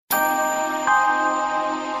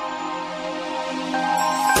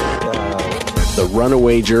the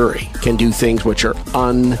runaway jury can do things which are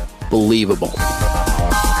unbelievable.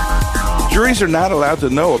 Juries are not allowed to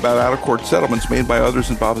know about out-of-court settlements made by others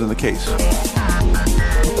involved in the case.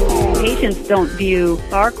 Patients don't view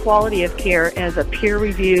our quality of care as a peer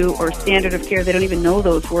review or standard of care. They don't even know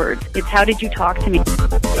those words. It's how did you talk to me?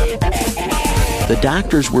 The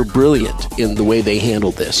doctors were brilliant in the way they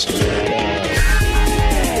handled this.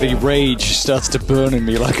 The rage starts to burn in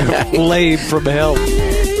me like a flame from hell.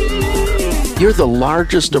 You're the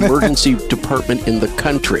largest emergency department in the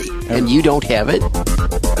country, and you don't have it?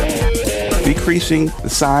 Decreasing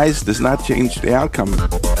the size does not change the outcome.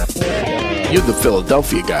 You're the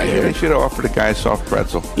Philadelphia guy here. They should have offered a guy a soft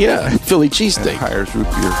pretzel. Yeah, Philly cheesesteak. Hires root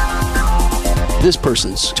beer. This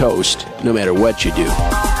person's toast, no matter what you do.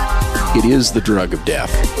 It is the drug of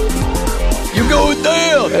death. You're going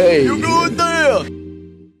down! Hey. You're going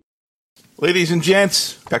down! Ladies and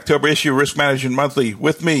gents, October issue Risk Management Monthly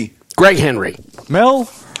with me, Greg Henry. Mel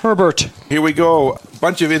Herbert. Here we go. A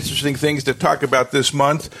bunch of interesting things to talk about this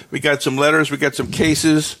month. We got some letters. We got some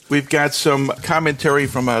cases. We've got some commentary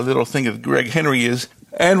from a little thing that Greg Henry is.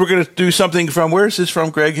 And we're going to do something from, where is this from,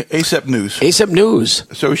 Greg? ASAP News. ASAP News.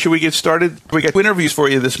 So should we get started? We got interviews for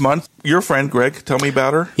you this month. Your friend, Greg, tell me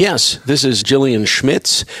about her. Yes, this is Jillian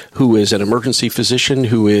Schmitz, who is an emergency physician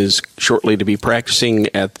who is shortly to be practicing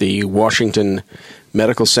at the Washington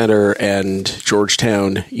Medical Center and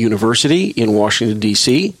Georgetown University in Washington,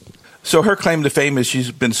 D.C. So her claim to fame is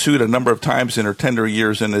she's been sued a number of times in her tender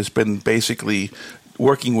years and has been basically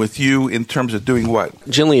working with you in terms of doing what?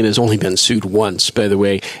 Jillian has only been sued once, by the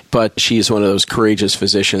way, but she is one of those courageous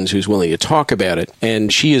physicians who's willing to talk about it.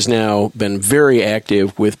 And she has now been very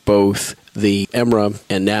active with both the EMRA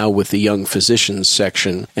and now with the Young Physicians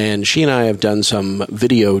section. And she and I have done some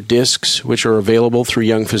video discs, which are available through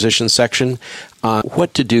Young Physicians section, on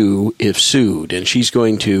what to do if sued. And she's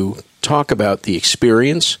going to talk about the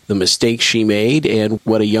experience, the mistakes she made, and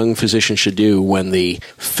what a young physician should do when the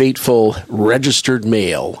fateful registered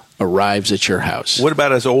mail arrives at your house. What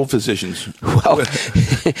about us old physicians? Well,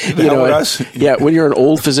 you know, us? Yeah, when you're an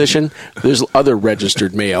old physician, there's other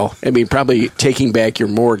registered mail. I mean, probably taking back your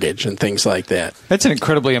mortgage and things like that. That's an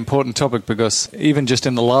incredibly important topic because even just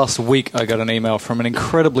in the last week, I got an email from an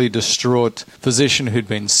incredibly distraught physician who'd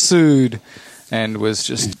been sued and was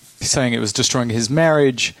just saying it was destroying his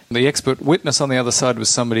marriage. The expert witness on the other side was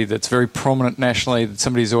somebody that's very prominent nationally, that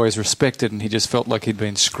somebody's always respected, and he just felt like he'd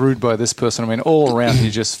been screwed by this person. I mean, all around,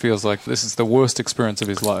 he just feels like this is the worst experience of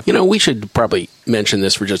his life. You know, we should probably mention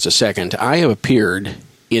this for just a second. I have appeared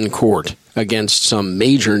in court against some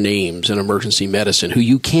major names in emergency medicine who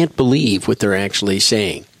you can't believe what they're actually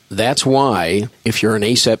saying. That's why, if you're an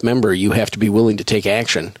ASAP member, you have to be willing to take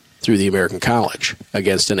action through the American College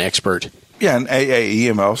against an expert. Yeah, and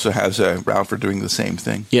AAEM also has a route for doing the same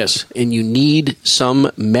thing. Yes, and you need some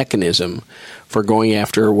mechanism for going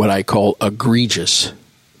after what I call egregious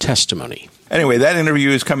testimony. Anyway, that interview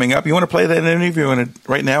is coming up. You want to play that interview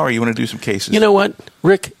right now, or you want to do some cases? You know what,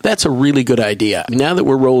 Rick? That's a really good idea. Now that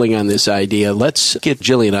we're rolling on this idea, let's get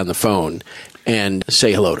Jillian on the phone and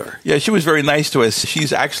say hello to her. Yeah, she was very nice to us.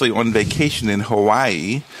 She's actually on vacation in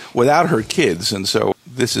Hawaii without her kids, and so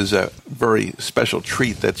this is a very special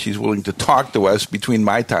treat that she's willing to talk to us between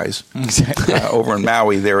Mai Tais over in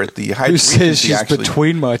Maui there at the Hyatt Regency. Who says she's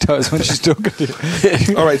between Mai Tais when she's talking to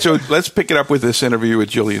you? All right, so let's pick it up with this interview with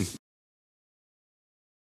Jillian.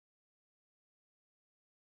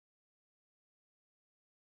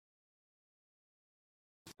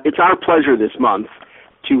 It's our pleasure this month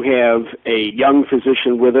to have a young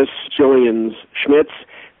physician with us, Jillian Schmitz.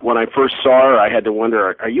 When I first saw her, I had to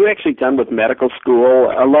wonder, are you actually done with medical school?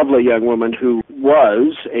 A lovely young woman who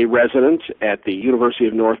was a resident at the University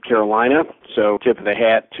of North Carolina, so tip of the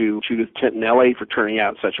hat to Judith Tintinelli for turning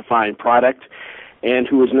out such a fine product, and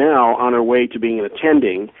who is now on her way to being an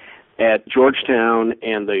attending at Georgetown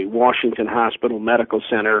and the Washington Hospital Medical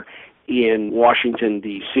Center in Washington,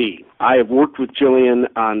 D.C. I have worked with Jillian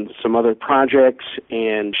on some other projects,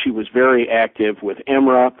 and she was very active with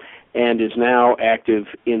EMRA and is now active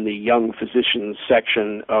in the Young Physicians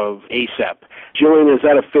section of ASAP. Jillian, is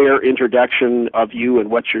that a fair introduction of you and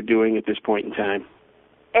what you're doing at this point in time?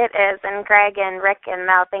 It is, and Greg and Rick and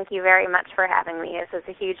Mel, thank you very much for having me. This is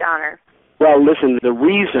a huge honor. Well, listen, the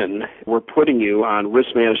reason we're putting you on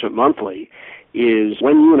Risk Management Monthly is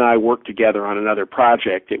when you and I worked together on another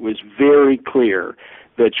project, it was very clear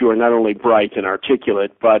that you are not only bright and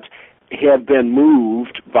articulate, but have been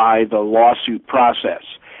moved by the lawsuit process.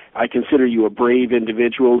 I consider you a brave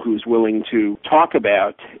individual who's willing to talk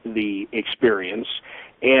about the experience.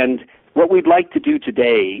 And what we'd like to do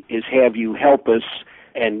today is have you help us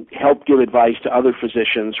and help give advice to other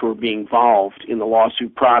physicians who are being involved in the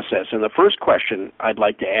lawsuit process. And the first question I'd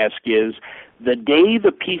like to ask is, the day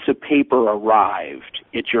the piece of paper arrived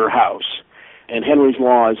at your house, and Henry's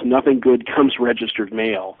Law is nothing good comes registered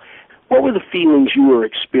mail, what were the feelings you were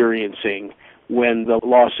experiencing when the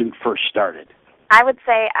lawsuit first started? I would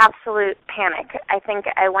say absolute panic. I think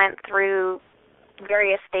I went through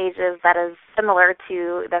various stages that is similar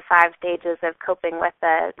to the 5 stages of coping with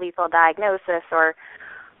the lethal diagnosis or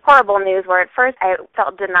horrible news, where at first I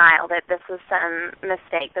felt denial that this was some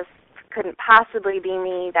mistake. This couldn't possibly be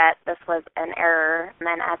me, that this was an error. And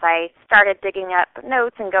then as I started digging up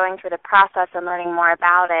notes and going through the process and learning more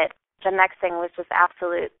about it, the next thing was just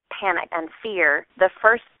absolute panic and fear. The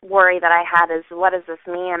first worry that I had is, what does this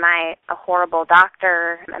mean? Am I a horrible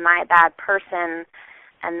doctor? Am I a bad person?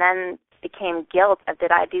 And then became guilt of,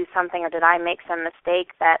 did I do something or did I make some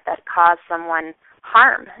mistake that caused someone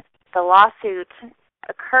harm? The lawsuit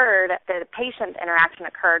occurred, the patient interaction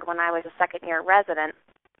occurred when I was a second-year resident,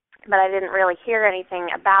 but I didn't really hear anything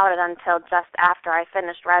about it until just after I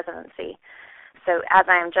finished residency. So as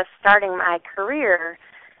I'm just starting my career,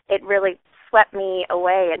 it really swept me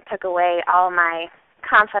away and took away all my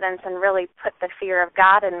confidence and really put the fear of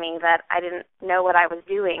God in me, that I didn't know what I was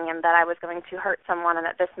doing and that I was going to hurt someone, and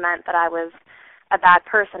that this meant that I was a bad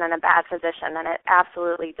person and a bad physician, and it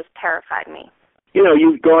absolutely just terrified me. You know,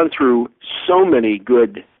 you've gone through so many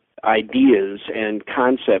good ideas and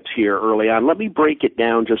concepts here early on. Let me break it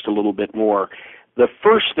down just a little bit more. The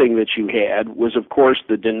first thing that you had was, of course,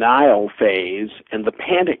 the denial phase and the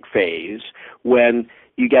panic phase, when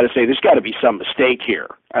you got to say, there's got to be some mistake here.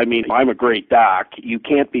 I mean, I'm a great doc. You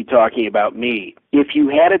can't be talking about me. If you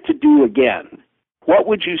had it to do again, what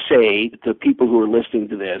would you say to people who are listening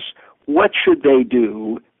to this? What should they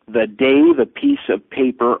do the day the piece of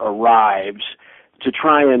paper arrives to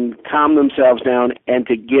try and calm themselves down and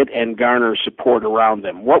to get and garner support around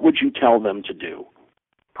them? What would you tell them to do?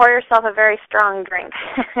 Pour yourself a very strong drink.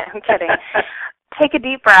 I'm kidding. Take a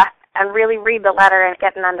deep breath and really read the letter and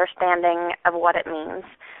get an understanding of what it means.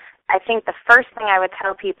 I think the first thing I would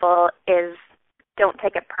tell people is, don't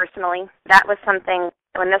take it personally. That was something,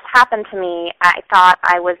 when this happened to me, I thought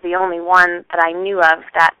I was the only one that I knew of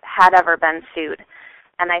that had ever been sued.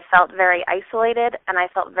 And I felt very isolated, and I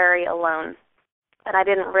felt very alone. And I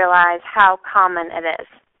didn't realize how common it is.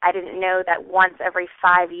 I didn't know that once every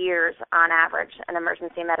 5 years, on average, an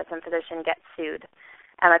emergency medicine physician gets sued.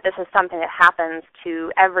 And that this is something that happens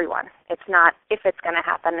to everyone. It's not if it's going to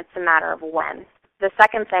happen, it's a matter of when. The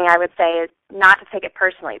second thing I would say is not to take it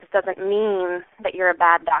personally. This doesn't mean that you're a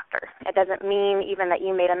bad doctor. It doesn't mean even that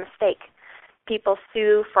you made a mistake. People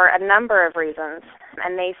sue for a number of reasons,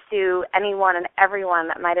 and they sue anyone and everyone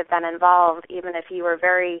that might have been involved, even if you were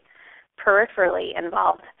very peripherally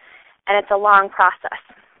involved. And it's a long process.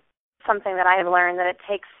 Something that I have learned that it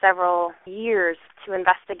takes several years to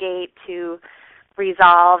investigate, to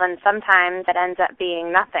resolve, and sometimes it ends up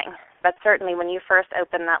being nothing. But certainly when you first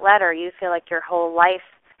open that letter, you feel like your whole life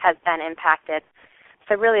has been impacted.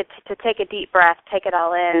 So really to take a deep breath, take it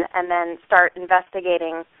all in, and then start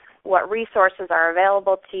investigating what resources are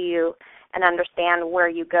available to you and understand where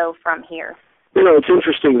you go from here. You know, it's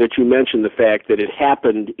interesting that you mentioned the fact that it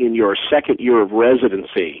happened in your second year of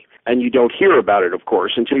residency, and you don't hear about it, of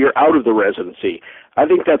course, until you're out of the residency. I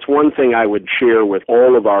think that's one thing I would share with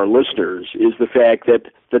all of our listeners, is the fact that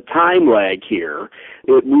the time lag here,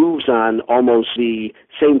 it moves on almost the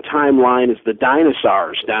same timeline as the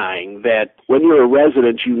dinosaurs dying, that when you're a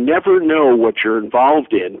resident, you never know what you're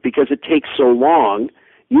involved in because it takes so long.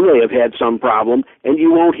 You may have had some problem, and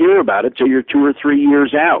you won't hear about it till you're 2 or 3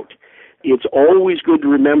 years out. It's always good to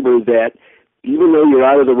remember that even though you're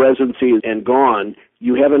out of the residency and gone,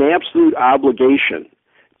 you have an absolute obligation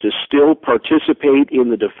to still participate in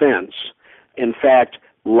the defense. In fact,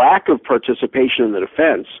 lack of participation in the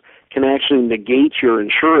defense can actually negate your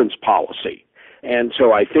insurance policy. And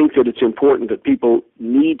so I think that it's important that people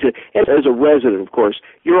need to, and as a resident, of course,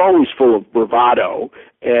 you're always full of bravado,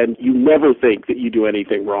 and you never think that you do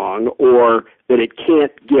anything wrong or that it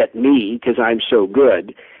can't get me because I'm so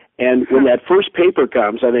good. And when that first paper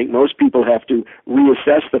comes, I think most people have to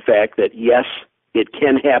reassess the fact that, yes, it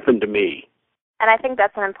can happen to me. And I think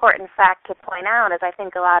that's an important fact to point out, is I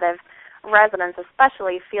think a lot of residents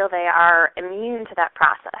especially feel they are immune to that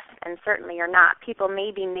process, and certainly you're not. People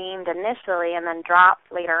may be named initially and then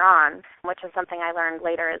dropped later on, which is something I learned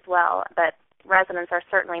later as well, but residents are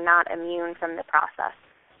certainly not immune from the process.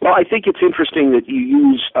 Well, I think it's interesting that you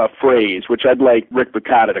use a phrase, which I'd like Rick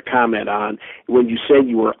Bacata to comment on, when you said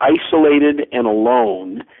you were isolated and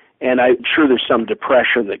alone, and I'm sure there's some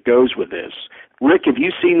depression that goes with this. Rick, have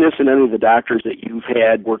you seen this in any of the doctors that you've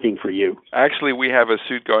had working for you? Actually, we have a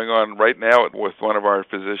suit going on right now with one of our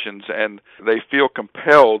physicians, and they feel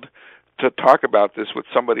compelled to talk about this with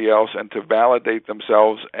somebody else and to validate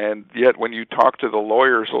themselves, and yet when you talk to the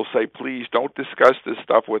lawyers, they'll say, please don't discuss this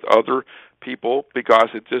stuff with other people because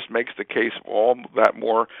it just makes the case all that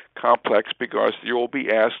more complex because you'll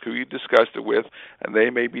be asked who you discussed it with, and they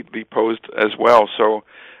may be deposed as well. So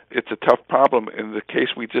it's a tough problem. In the case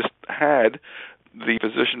we just had, the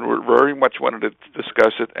physician very much wanted to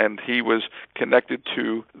discuss it, and he was connected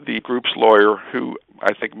to the group's lawyer who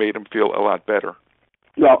I think made him feel a lot better.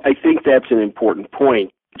 Well, I think that's an important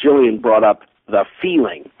point. Jillian brought up the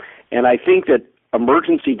feeling, and I think that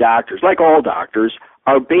emergency doctors, like all doctors,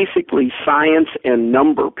 are basically science and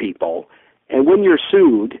number people, and when you're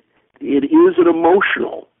sued, it is an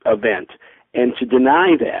emotional event, and to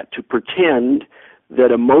deny that, to pretend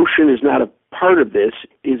that emotion is not a part of this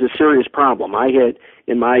is a serious problem. I had,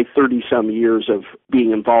 in my 30-some years of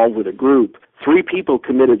being involved with a group, 3 people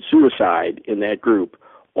committed suicide in that group.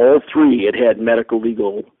 All 3 had medical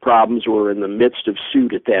legal problems or were in the midst of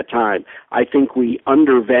suit at that time. I think we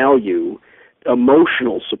undervalue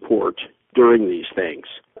emotional support during these things.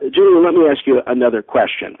 Julian, let me ask you another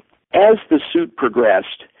question. As the suit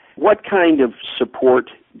progressed, what kind of support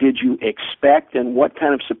did you expect and what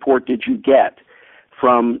kind of support did you get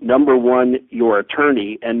from, number one, your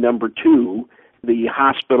attorney, and number 2, the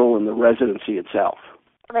hospital and the residency itself?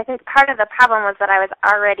 I think part of the problem was that I was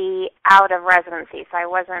already out of residency, so I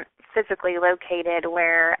wasn't physically located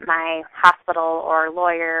where my hospital or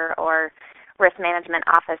lawyer or risk management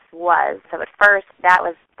office was. So at first, that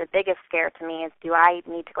was the biggest scare to me is, do I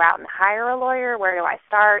need to go out and hire a lawyer? Where do I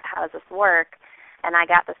start? How does this work? And I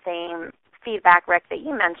got the same feedback, Rick, that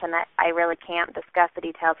you mentioned, that I really can't discuss the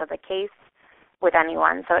details of the case with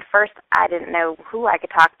anyone. So at first, I didn't know who I could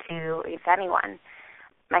talk to, if anyone.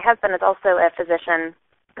 My husband is also a physician,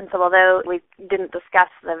 and so although we didn't discuss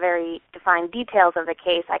the very defined details of the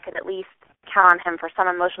case, I could at least count on him for some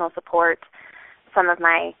emotional support. Some of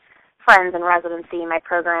my friends in residency, my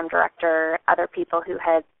program director, other people who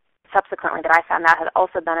had subsequently that I found out had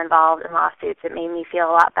also been involved in lawsuits, it made me feel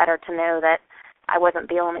a lot better to know that I wasn't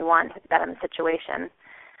the only one who'd been in the situation.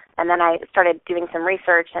 And then I started doing some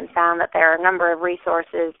research and found that there are a number of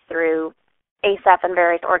resources through ASAP and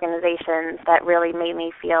various organizations that really made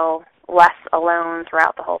me feel less alone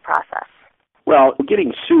throughout the whole process. Well,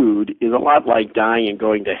 getting sued is a lot like dying and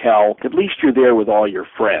going to hell. At least you're there with all your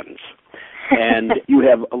friends. And you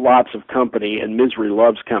have lots of company, and misery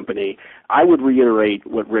loves company. I would reiterate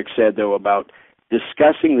what Rick said, though, about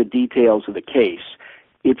discussing the details of the case.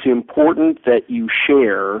 It's important that you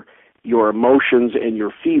share your emotions and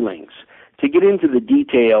your feelings. To get into the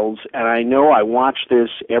details, and I know I watch this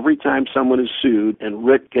every time someone is sued, and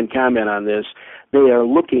Rick can comment on this, they are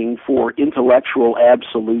looking for intellectual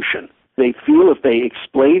absolution. They feel if they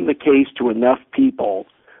explain the case to enough people,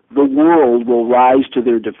 the world will rise to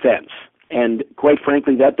their defense. And quite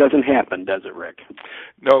frankly, that doesn't happen, does it, Rick?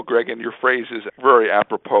 No, Greg, and your phrase is very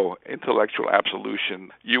apropos, intellectual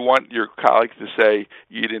absolution. You want your colleagues to say,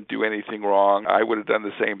 you didn't do anything wrong, I would have done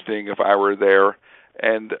the same thing if I were there.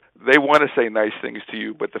 And they want to say nice things to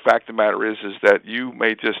you, but the fact of the matter is that you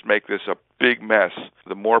may just make this a big mess.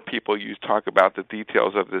 The more people you talk about the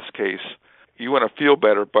details of this case, you want to feel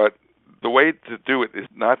better, but the way to do it is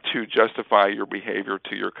not to justify your behavior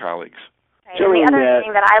to your colleagues. Right. And the other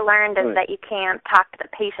thing that I learned is that you can't talk to the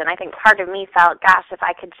patient. I think part of me felt, gosh, if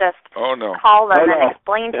I could just call them and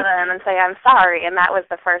explain to them and say, I'm sorry. And that was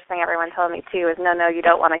the first thing everyone told me, too, is no, you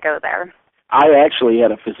don't want to go there. I actually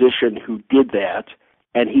had a physician who did that,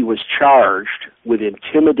 and he was charged with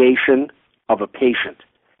intimidation of a patient.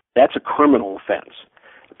 That's a criminal offense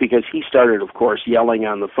because he started, of course, yelling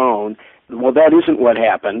on the phone, well, that isn't what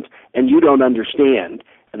happened, and you don't understand.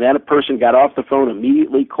 And then a person got off the phone,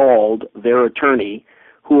 immediately called their attorney,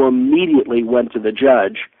 who immediately went to the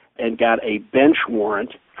judge and got a bench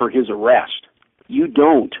warrant for his arrest. You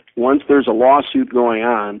don't, once there's a lawsuit going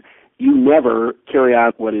on, you never carry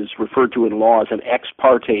out what is referred to in law as an ex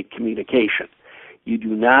parte communication. You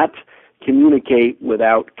do not communicate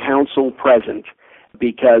without counsel present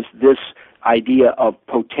because this idea of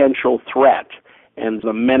potential threat and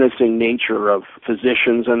the menacing nature of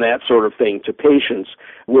physicians and that sort of thing to patients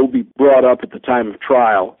will be brought up at the time of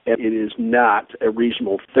trial, and it is not a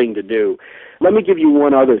reasonable thing to do. Let me give you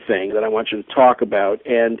one other thing that I want you to talk about,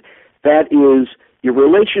 and that is your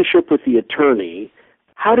relationship with the attorney.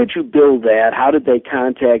 How did you build that? How did they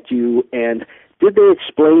contact you? And did they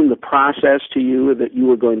explain the process to you that you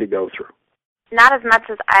were going to go through? Not as much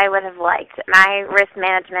as I would have liked. My risk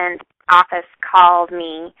management office called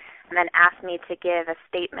me and then asked me to give a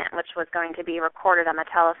statement which was going to be recorded on the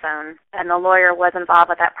telephone. And the lawyer was involved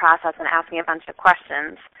with that process and asked me a bunch of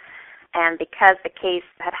questions. And because the case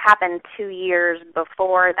had happened 2 years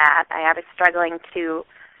before that, I was struggling to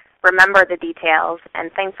remember the details,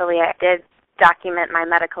 and thankfully I did document my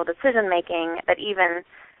medical decision-making, but even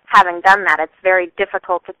having done that, it's very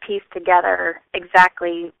difficult to piece together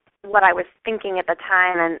exactly what I was thinking at the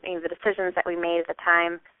time and the decisions that we made at the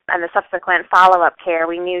time and the subsequent follow-up care.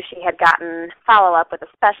 We knew she had gotten follow-up with a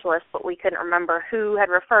specialist, but we couldn't remember who had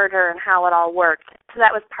referred her and how it all worked. So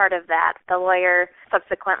that was part of that. The lawyer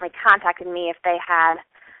subsequently contacted me if they had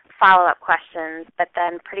follow-up questions, but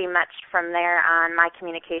then pretty much from there on, my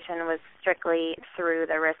communication was strictly through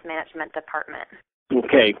the risk management department.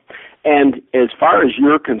 Okay. And as far as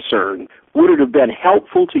you're concerned, would it have been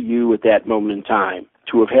helpful to you at that moment in time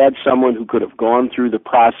to have had someone who could have gone through the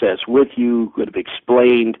process with you, who could have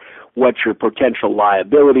explained what your potential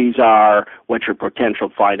liabilities are, what your potential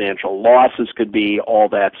financial losses could be, all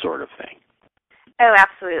that sort of thing? Oh,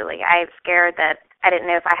 absolutely. I was scared that I didn't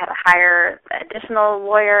know if I had to hire an additional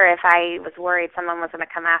lawyer, if I was worried someone was going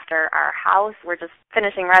to come after our house. We're just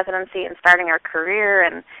finishing residency and starting our career,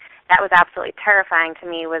 and that was absolutely terrifying to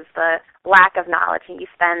me, was the lack of knowledge. You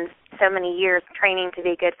spend so many years training to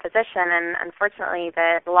be a good physician, and unfortunately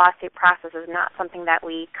the lawsuit process is not something that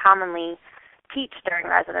we commonly teach during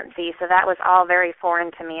residency, so that was all very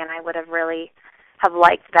foreign to me, and I would have really have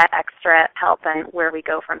liked that extra help and where we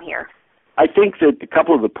go from here. I think that a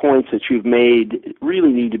couple of the points that you've made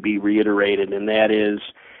really need to be reiterated, and that is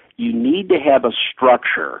you need to have a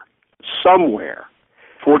structure somewhere.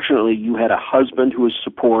 Fortunately, you had a husband who was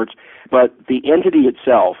support, but the entity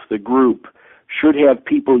itself, the group, should have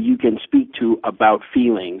people you can speak to about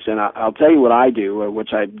feelings. And I'll tell you what I do,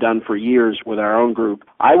 which I've done for years with our own group.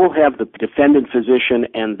 I will have the defendant physician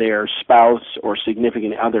and their spouse or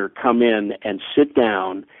significant other come in and sit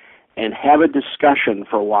down and have a discussion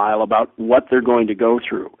for a while about what they're going to go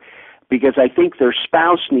through. Because I think their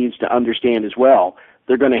spouse needs to understand as well,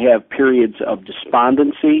 they're going to have periods of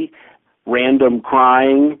despondency, random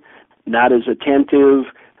crying, not as attentive,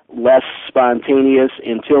 less spontaneous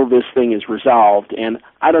until this thing is resolved. And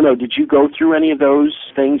I don't know, did you go through any of those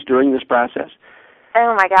things during this process?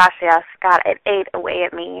 Oh my gosh, yes. God, it ate away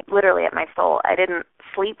at me, literally at my soul. I didn't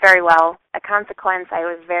sleep very well. A consequence, I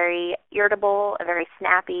was very irritable, very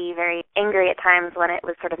snappy, very angry at times when it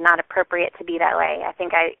was sort of not appropriate to be that way. I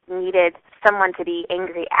think I needed someone to be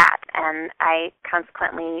angry at, and I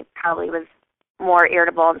consequently probably was more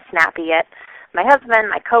irritable and snappy at my husband,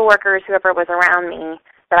 my coworkers, whoever was around me,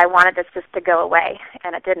 that I wanted this just to go away,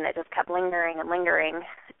 and it didn't. It just kept lingering and lingering.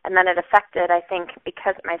 And then it affected, I think,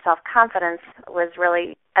 because my self-confidence was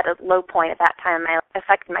really at a low point at that time, it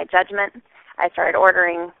affected my judgment. I started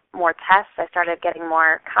ordering more tests. I started getting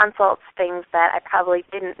more consults, things that I probably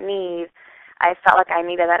didn't need. I felt like I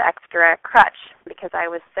needed that extra crutch because I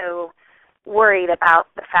was so worried about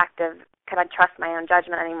the fact of, can I trust my own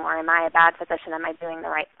judgment anymore? Am I a bad physician? Am I doing the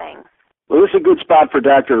right thing? Well, this is a good spot for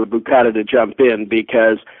Dr. Bucata to jump in,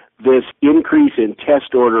 because this increase in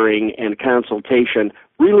test ordering and consultation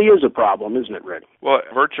really is a problem, isn't it, Rick? Well,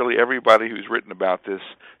 virtually everybody who's written about this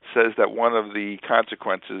says that one of the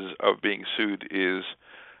consequences of being sued is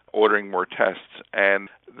ordering more tests. And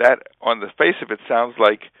that, on the face of it, sounds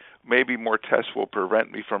like maybe more tests will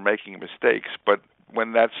prevent me from making mistakes, but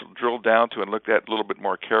when that's drilled down to and looked at a little bit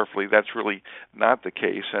more carefully, that's really not the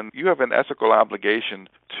case. And you have an ethical obligation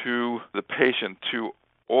to the patient to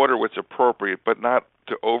order what's appropriate, but not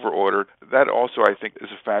to overorder. That also, I think, is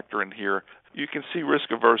a factor in here. You can see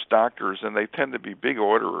risk-averse doctors, and they tend to be big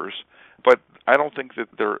orderers, but I don't think that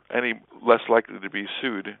they're any less likely to be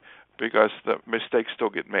sued because the mistakes still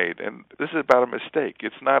get made. And this is about a mistake.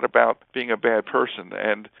 It's not about being a bad person.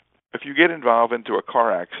 And if you get involved into a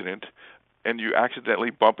car accident, and you accidentally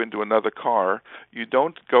bump into another car, you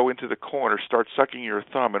don't go into the corner, start sucking your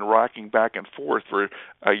thumb and rocking back and forth for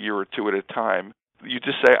a year or two at a time. You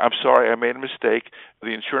just say, I'm sorry, I made a mistake.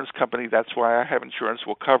 The insurance company, that's why I have insurance,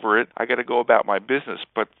 will cover it. I got to go about my business.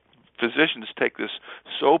 But physicians take this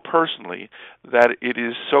so personally that it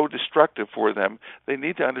is so destructive for them. They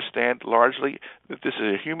need to understand largely that this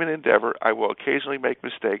is a human endeavor. I will occasionally make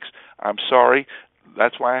mistakes. I'm sorry.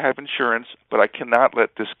 That's why I have insurance, but I cannot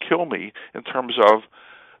let this kill me in terms of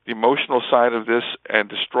the emotional side of this and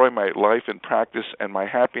destroy my life and practice and my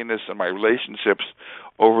happiness and my relationships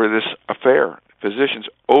over this affair. Physicians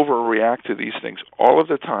overreact to these things all of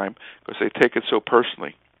the time because they take it so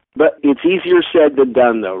personally. But it's easier said than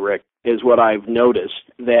done, though, Rick, is what I've noticed,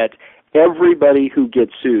 that everybody who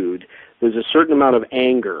gets sued, there's a certain amount of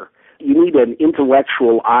anger. You need an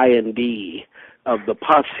intellectual I&D of the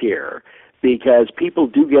pus here, because people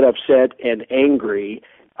do get upset and angry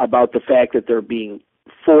about the fact that they're being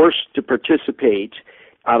forced to participate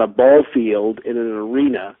on a ball field in an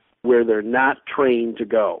arena where they're not trained to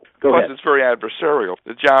go. Go Plus, ahead. it's very adversarial.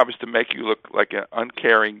 The job is to make you look like an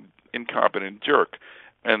uncaring, incompetent jerk.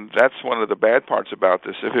 And that's one of the bad parts about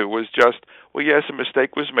this. If it was just, well, yes, a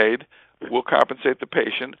mistake was made, we'll compensate the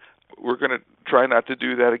patient, we're going to try not to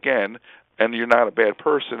do that again, and you're not a bad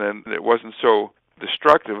person, and it wasn't so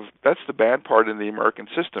destructive. That's the bad part in the American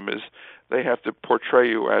system, is they have to portray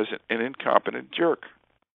you as an incompetent jerk.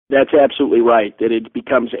 That's absolutely right, that it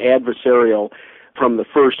becomes adversarial from the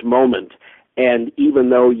first moment. And even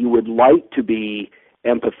though you would like to be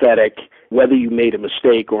empathetic, whether you made a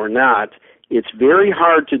mistake or not, it's very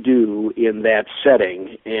hard to do in that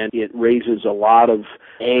setting, and it raises a lot of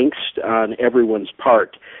angst on everyone's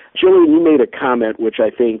part. Jillian, you made a comment which I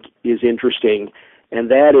think is interesting,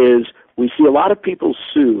 and that is we see a lot of people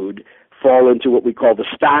sued fall into what we call the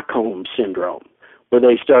Stockholm Syndrome, where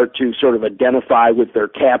they start to sort of identify with their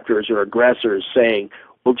captors or aggressors saying,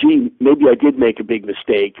 well, gee, maybe I did make a big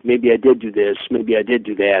mistake, maybe I did do this, maybe I did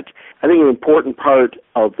do that. I think an important part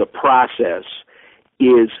of the process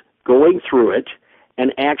is going through it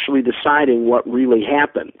and actually deciding what really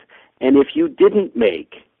happened. And if you didn't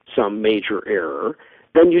make some major error,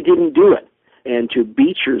 then you didn't do it. And to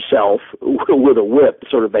beat yourself with a whip,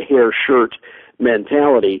 sort of a hair shirt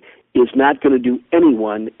mentality, is not going to do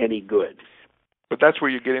anyone any good. But that's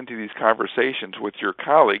where you get into these conversations with your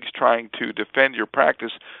colleagues trying to defend your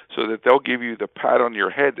practice so that they'll give you the pat on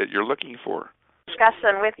your head that you're looking for.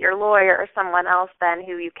 Discussion with your lawyer or someone else then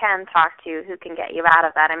who you can talk to who can get you out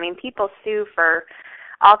of that. I mean, people sue for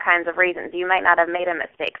all kinds of reasons. You might not have made a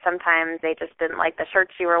mistake. Sometimes they just didn't like the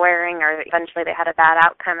shirts you were wearing, or eventually they had a bad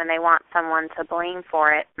outcome and they want someone to blame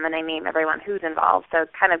for it, and then they name everyone who's involved. So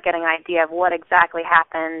kind of getting an idea of what exactly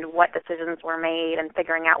happened, what decisions were made, and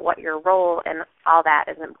figuring out what your role in all that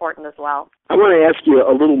is important as well. I want to ask you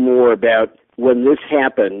a little more about when this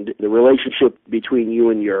happened, the relationship between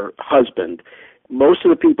you and your husband. Most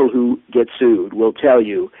of the people who get sued will tell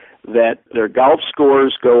you that their golf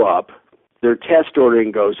scores go up, their test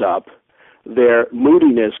ordering goes up, their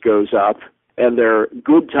moodiness goes up, and their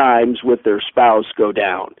good times with their spouse go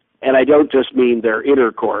down. And I don't just mean their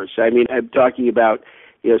intercourse. I mean, I'm talking about,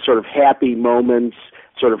 sort of happy moments,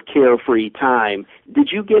 sort of carefree time. Did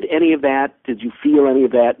you get any of that? Did you feel any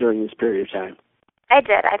of that during this period of time? I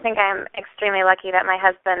did. I think I'm extremely lucky that my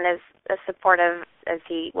husband is as supportive as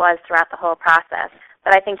he was throughout the whole process.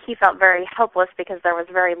 But I think he felt very helpless because there was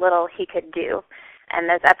very little he could do. And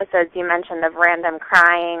those episodes you mentioned of random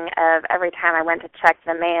crying, of every time I went to check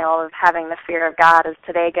the mail, of having the fear of God, is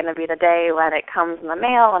today going to be the day when it comes in the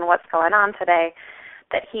mail and what's going on today,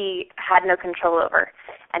 that he had no control over.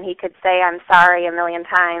 And he could say, I'm sorry a million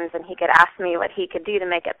times, and he could ask me what he could do to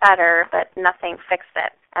make it better, but nothing fixed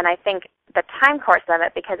it. And I think the time course of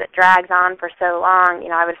it, because it drags on for so long,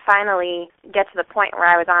 I would finally get to the point where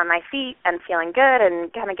I was on my feet and feeling good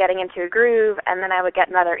and kind of getting into a groove, and then I would get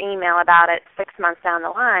another email about it 6 months down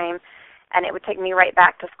the line, and it would take me right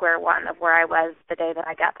back to square one of where I was the day that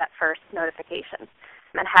I got that first notification.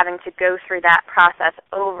 And having to go through that process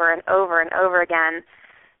over and over and over again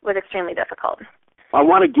was extremely difficult. I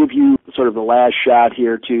want to give you sort of the last shot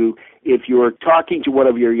here to, if you're talking to one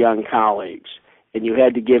of your young colleagues and you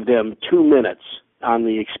had to give them 2 minutes on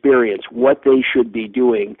the experience, what they should be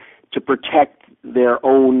doing to protect their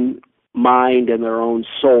own mind and their own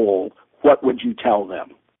soul, what would you tell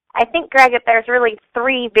them? I think, Greg, that there's really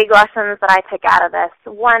 3 big lessons that I took out of this.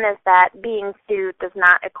 One is that being sued does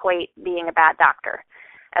not equate being a bad doctor.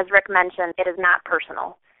 As Rick mentioned, it is not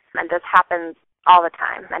personal, and this happens all the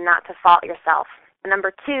time, and not to fault yourself.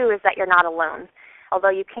 Number 2 is that you're not alone.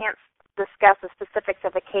 Although you can't discuss the specifics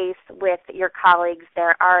of the case with your colleagues,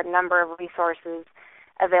 there are a number of resources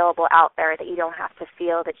available out there that you don't have to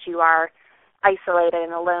feel that you are isolated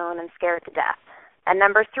and alone and scared to death. And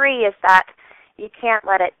number 3 is that you can't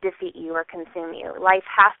let it defeat you or consume you. Life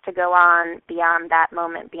has to go on beyond that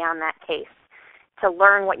moment, beyond that case. To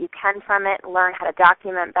learn what you can from it, learn how to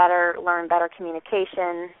document better, learn better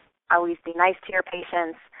communication, always be nice to your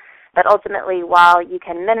patients. But ultimately, while you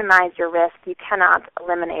can minimize your risk, you cannot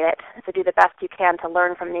eliminate it. So do the best you can to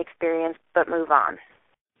learn from the experience, but move on.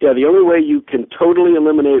 Yeah, the only way you can totally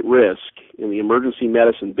eliminate risk in the emergency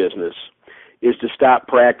medicine business is to stop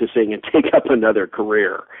practicing and take up another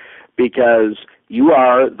career, because you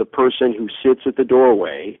are the person who sits at the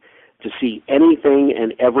doorway to see anything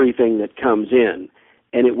and everything that comes in,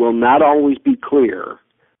 and it will not always be clear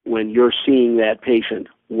when you're seeing that patient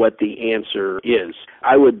what the answer is.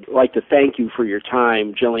 I would like to thank you for your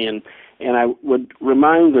time, Jillian, And I would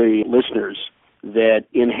remind the listeners that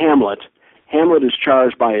in Hamlet is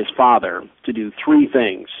charged by his father to do three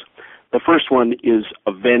things. The first one is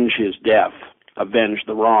avenge his death, avenge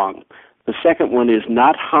the wrong. The second one is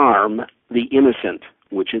not harm the innocent,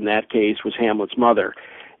 which in that case was Hamlet's mother.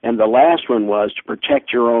 And the last one was to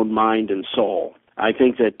protect your own mind and soul. I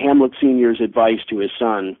think that Hamlet Sr.'s advice to his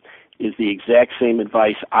son is the exact same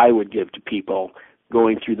advice I would give to people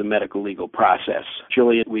going through the medical legal process.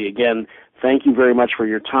 Jillian, we again thank you very much for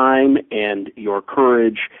your time and your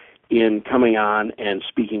courage in coming on and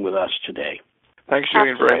speaking with us today. Thanks,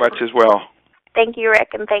 Jillian, very much as well. Thank you, Rick,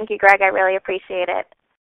 and thank you, Greg. I really appreciate it.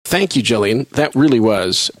 Thank you, Jillian. That really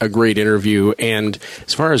was a great interview, and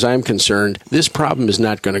as far as I'm concerned, this problem is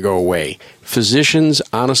not going to go away. Physicians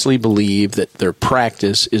honestly believe that their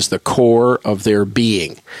practice is the core of their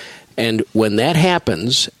being. And when that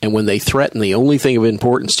happens, and when they threaten the only thing of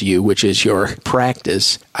importance to you, which is your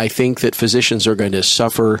practice, I think that physicians are going to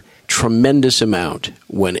suffer tremendous amount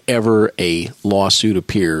whenever a lawsuit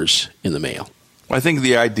appears in the mail. I think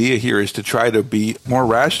the idea here is to try to be more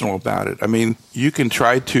rational about it. I mean, you can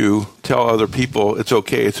try to tell other people it's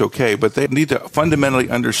okay, but they need to fundamentally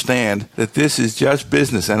understand that this is just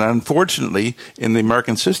business. And unfortunately, in the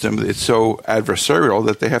American system, it's so adversarial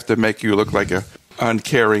that they have to make you look like a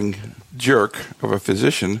uncaring jerk of a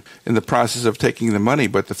physician in the process of taking the money.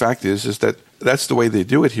 But the fact is that that's the way they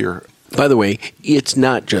do it here. By the way, it's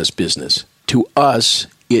not just business. To us,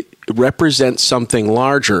 it represents something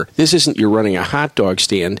larger. This isn't you're running a hot dog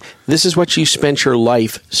stand. This is what you spent your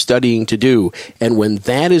life studying to do. And when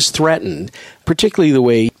that is threatened, particularly the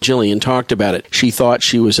way Jillian talked about it, she thought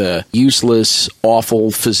she was a useless,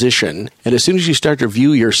 awful physician. And as soon as you start to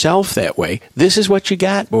view yourself that way, this is what you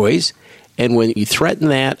got, boys. And when you threaten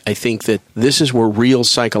that, I think that this is where real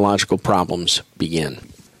psychological problems begin.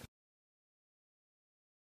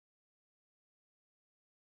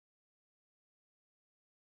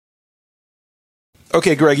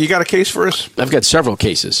 Okay, Greg, you got a case for us? I've got several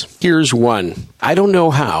cases. Here's one. I don't know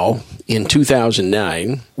how, in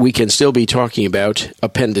 2009, we can still be talking about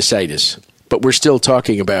appendicitis, but we're still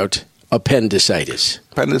talking about appendicitis.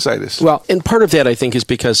 Appendicitis. Well, and part of that, I think, is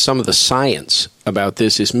because some of the science about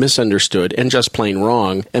this is misunderstood and just plain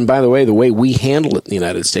wrong. And by the way we handle it in the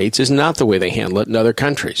United States is not the way they handle it in other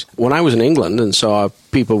countries. When I was in England and saw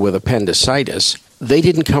people with appendicitis, they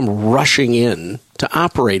didn't come rushing in to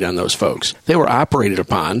operate on those folks. They were operated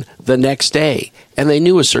upon the next day, and they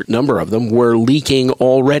knew a certain number of them were leaking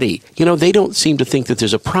already. You know, they don't seem to think that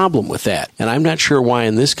there's a problem with that, and I'm not sure why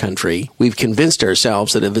in this country we've convinced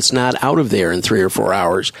ourselves that if it's not out of there in 3 or 4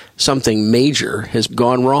 hours, something major has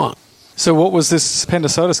gone wrong. So what was this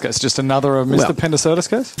appendicitis case? Just another Mr. Appendicitis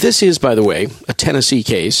case? This is, by the way, a Tennessee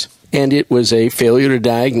case, and it was a failure to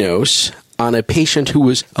diagnose on a patient who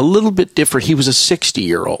was a little bit different. He was a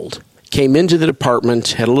 60-year-old. Came into the department,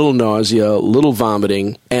 had a little nausea, a little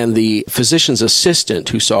vomiting, and the physician's assistant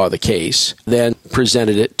who saw the case then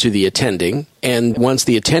presented it to the attending. And once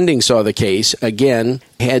the attending saw the case, again,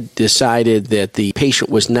 had decided that the patient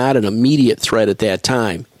was not an immediate threat at that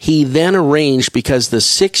time. He then arranged, because the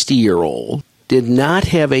 60-year-old did not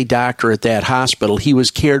have a doctor at that hospital, he was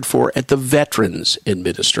cared for at the Veterans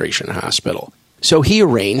Administration Hospital. So he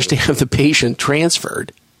arranged to have the patient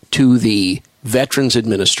transferred to the Veterans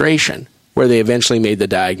Administration, where they eventually made the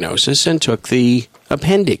diagnosis and took the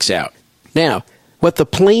appendix out. Now, what the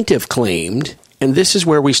plaintiff claimed, and this is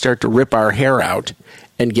where we start to rip our hair out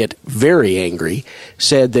and get very angry,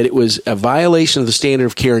 said that it was a violation of the standard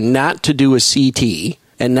of care not to do a CT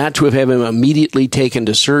and not to have him immediately taken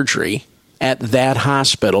to surgery at that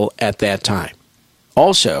hospital at that time.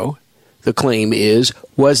 Also, the claim is,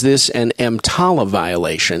 was this an EMTALA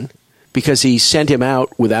violation because he sent him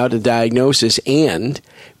out without a diagnosis, and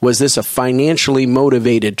was this a financially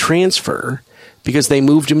motivated transfer because they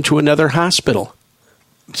moved him to another hospital?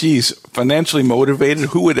 Geez, financially motivated?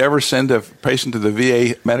 Who would ever send a patient to the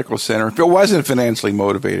VA medical center if it wasn't financially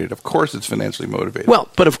motivated? Of course it's financially motivated. Well,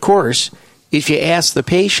 but of course, if you ask the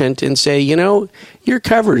patient and say, you know, you're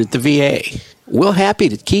covered at the VA, we're happy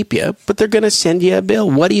to keep you, but they're going to send you a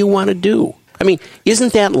bill. What do you want to do? I mean,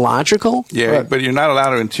 isn't that logical? Yeah, but you're not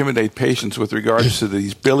allowed to intimidate patients with regards to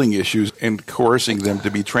these billing issues and coercing them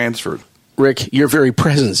to be transferred. Rick, your very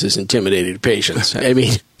presence is intimidating to patients. I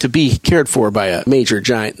mean, to be cared for by a major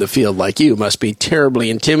giant in the field like you must be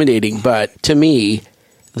terribly intimidating. But to me,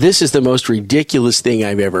 this is the most ridiculous thing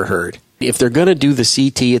I've ever heard. If they're going to do the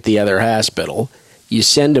CT at the other hospital, you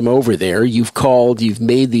send them over there, you've called, you've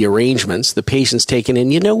made the arrangements, the patient's taken in.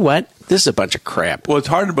 You know what? This is a bunch of crap. Well, it's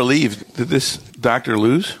hard to believe. Did this doctor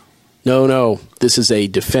lose? No. This is a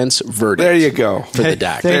defense verdict. There you go. For the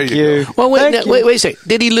doctor. Thank There you you. go. Well, wait a second.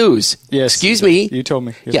 Did he lose? Yes. Excuse me. You told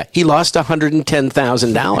me. Yeah, he lost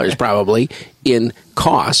 $110,000 probably in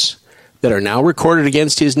costs that are now recorded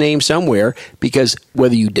against his name somewhere, because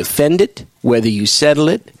whether you defend it, whether you settle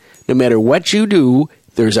it, no matter what you do,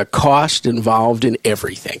 there's a cost involved in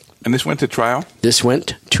everything. And this went to trial? This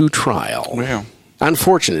went to trial. Yeah.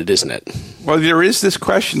 Unfortunate, isn't it? Well, there is this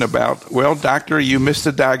question about, well, doctor, you missed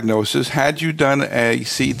the diagnosis. Had you done a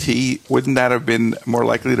CT, wouldn't that have been more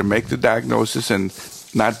likely to make the diagnosis and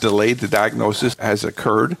not delayed the diagnosis as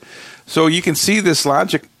occurred? So you can see this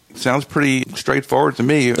logic sounds pretty straightforward to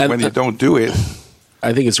me when you don't do it.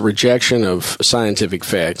 I think it's a rejection of scientific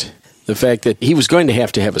fact. The fact that he was going to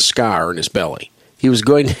have a scar in his belly. He was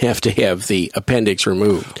going to have the appendix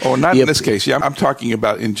removed. Oh, not in this case. Yeah, I'm talking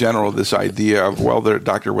about in general this idea of, well,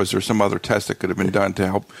 doctor, was there some other test that could have been done to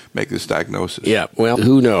help make this diagnosis? Yeah, well,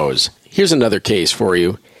 who knows? Here's another case for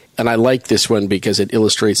you, and I like this one because it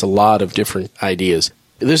illustrates a lot of different ideas.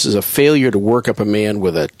 This is a failure to work up a man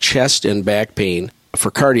with a chest and back pain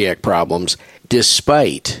for cardiac problems,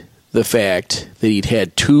 despite the fact that he'd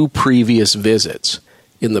had 2 previous visits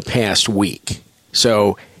in the past week.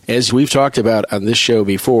 So, as we've talked about on this show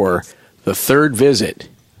before, the third visit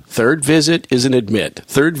isn't admit.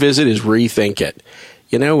 Third visit is rethink it.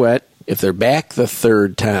 You know what? If they're back the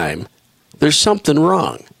third time, there's something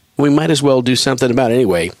wrong. We might as well do something about it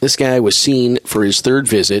anyway. This guy was seen for his third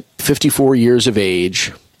visit, 54 years of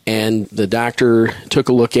age, and the doctor took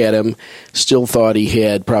a look at him, still thought he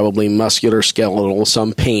had probably musculoskeletal,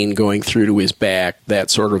 some pain going through to his back, that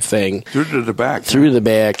sort of thing. Through to the back. Through to the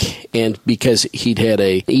back, and because he'd had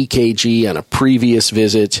a EKG on a previous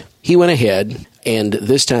visit, he went ahead and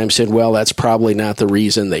this time said, well, that's probably not the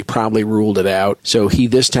reason. They probably ruled it out. So he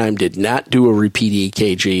this time did not do a repeat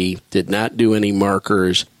EKG, did not do any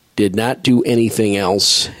markers, did not do anything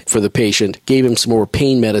else for the patient, gave him some more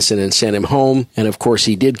pain medicine and sent him home. And, of course,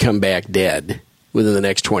 he did come back dead within the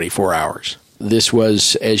next 24 hours. This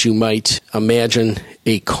was, as you might imagine,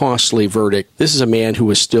 a costly verdict. This is a man who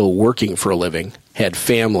was still working for a living, had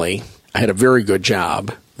family, had a very good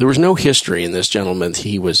job. There was no history in this gentleman.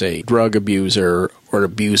 He was a drug abuser or an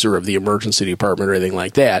abuser of the emergency department or anything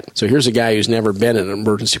like that. So here's a guy who's never been in an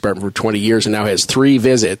emergency department for 20 years and now has 3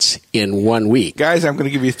 visits in 1 week. Guys, I'm going to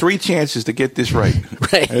give you 3 chances to get this right.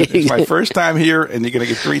 Right. It's my first time here, and you're going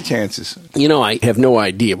to get 3 chances. You know, I have no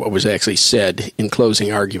idea what was actually said in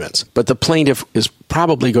closing arguments, but the plaintiff is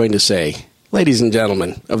probably going to say, ladies and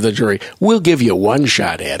gentlemen of the jury, we'll give you 1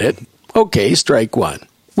 shot at it. Okay, strike 1.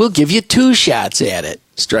 We'll give you 2 shots at it.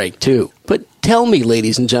 Strike 2. But tell me,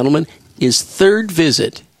 ladies and gentlemen, his third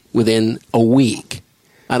visit within a week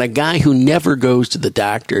on a guy who never goes to the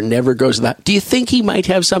doctor, never goes to the... Do you think he might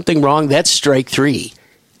have something wrong? That's strike 3.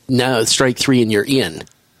 Now it's strike 3 and you're in.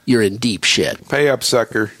 You're in deep shit. Pay up,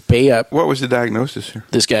 sucker. Pay up. What was the diagnosis here?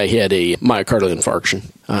 This guy had a myocardial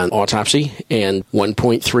infarction on autopsy, and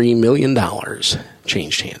 $1.3 million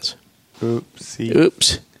changed hands. Oopsie.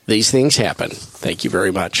 Oops. These things happen. Thank you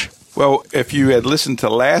very much. Well, if you had listened to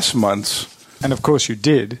last month's And of course you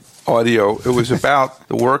did. audio, it was about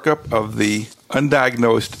the workup of the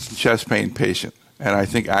undiagnosed chest pain patient. And I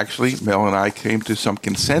think actually Mel and I came to some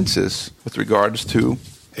consensus with regards to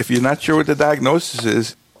if you're not sure what the diagnosis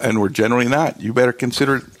is, and we're generally not, you better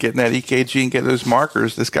consider getting that EKG and get those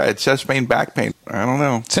markers. This guy had chest pain, back pain. I don't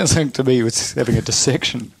know. Sounds like to me he was having a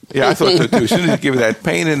dissection. Yeah, I thought so too. As soon as you give that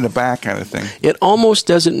pain in the back kind of thing. It almost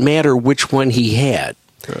doesn't matter which one he had.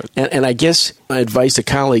 And I guess my advice to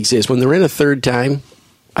colleagues is when they're in a third time,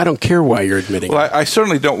 I don't care why you're admitting Well, it. I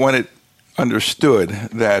certainly don't want it understood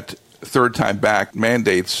that third time back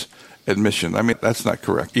mandates admission. I mean, that's not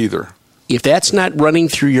correct either. If that's not running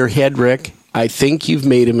through your head, Rick, I think you've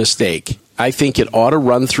made a mistake. I think it ought to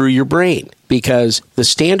run through your brain because the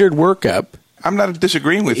standard workup... I'm not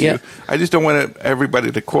disagreeing with you. I just don't want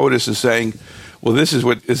everybody to quote us as saying, well, this is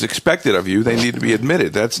what is expected of you. They need to be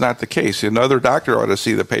admitted. That's not the case. Another doctor ought to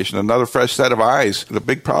see the patient, another fresh set of eyes. The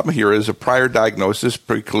big problem here is a prior diagnosis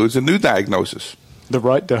precludes a new diagnosis. The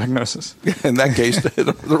right diagnosis. In that case,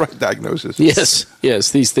 the right diagnosis.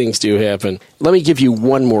 Yes, these things do happen. Let me give you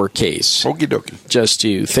one more case. Okie dokie. Just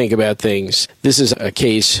to think about things. This is a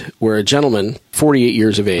case where a gentleman, 48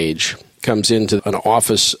 years of age, comes into an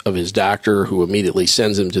office of his doctor who immediately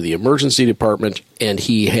sends him to the emergency department, and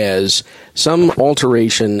he has some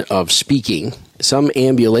alteration of speaking, some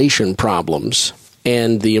ambulation problems,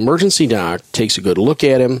 and the emergency doc takes a good look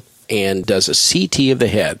at him and does a CT of the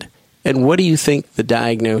head. And what do you think the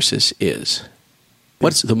diagnosis is?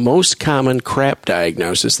 What's the most common crap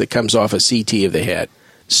diagnosis that comes off a CT of the head?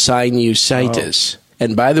 Sinusitis.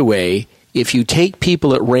 And by the way, if you take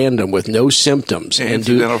people at random with no symptoms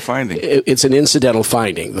finding. It's an incidental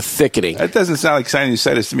finding, the thickening. That doesn't sound like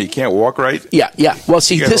sinusitis to me. You can't walk right. Yeah. Well,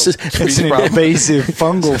 see, this is it's an invasive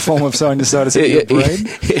fungal form of sinusitis in your brain.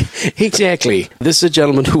 Exactly. This is a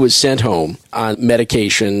gentleman who was sent home on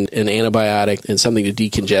medication, an antibiotic, and something to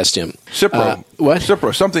decongest him. Cipro. What?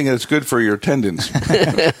 Cipro, something that's good for your tendons.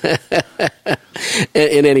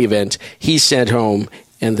 In any event, he's sent home.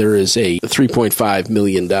 And there is a $3.5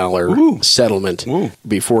 million settlement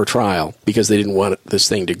before trial because they didn't want this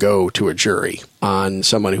thing to go to a jury on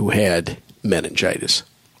someone who had meningitis.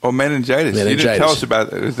 Oh, meningitis. You didn't tell us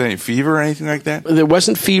about it. Was there any fever or anything like that? There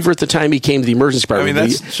wasn't fever at the time he came to the emergency department. I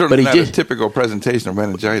mean, that's certainly not a typical presentation of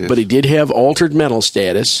meningitis. But he did have altered mental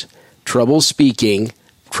status, trouble speaking,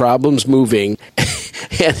 problems moving.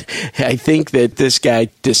 And I think that this guy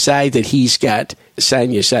decided that he's got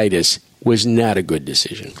sinusitis was not a good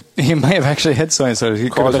decision. He may have actually had sinusitis.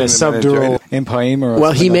 He could have had a subdural empyema.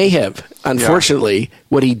 Well, he may have. Unfortunately,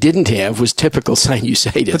 what he didn't have was typical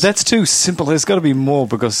sinusitis. But that's too simple. There's got to be more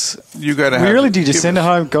because you got to. Really, did you send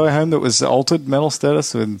a guy home that was altered mental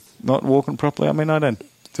status and not walking properly? I mean, I don't.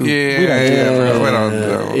 We don't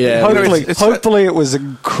do that. Hopefully, it was an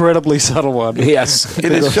incredibly subtle one. Yes,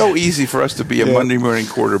 it is so easy for us to be a Monday morning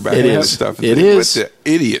quarterback. It is. Stuff. It is. What's the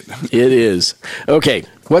idiot? It is. Okay,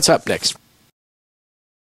 what's up next?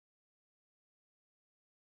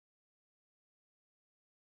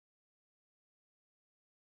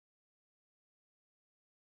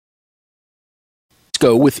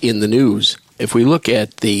 Go within the news. If we look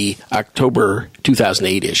at the October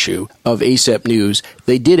 2008 issue of ASAP News,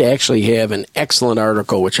 they did actually have an excellent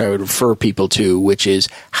article, which I would refer people to, which is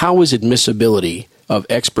how is admissibility of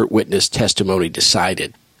expert witness testimony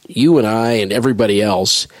decided? You and I and everybody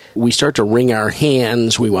else, we start to wring our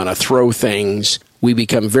hands. We want to throw things. We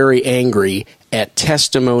become very angry at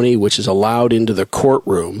testimony which is allowed into the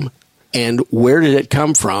courtroom. And where did it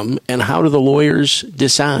come from? And how do the lawyers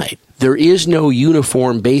decide? There is no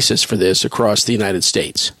uniform basis for this across the United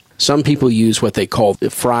States. Some people use what they call the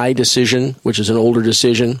Frye decision, which is an older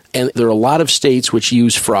decision. And there are a lot of states which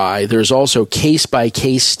use Frye. There's also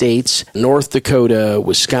case-by-case states. North Dakota,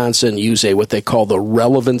 Wisconsin use what they call the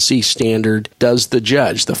relevancy standard. Does the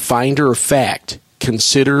judge, the finder of fact,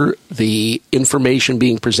 consider the information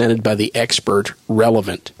being presented by the expert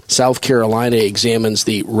relevant? South Carolina examines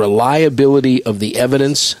the reliability of the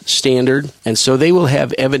evidence standard, and so they will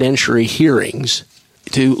have evidentiary hearings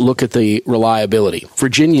to look at the reliability.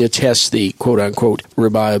 Virginia tests the quote-unquote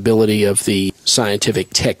reliability of the scientific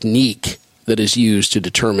technique that is used to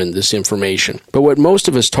determine this information. But what most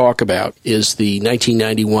of us talk about is the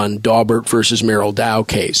 1991 Daubert versus Merrill Dow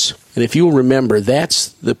case. And if you'll remember, that's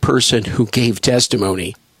the person who gave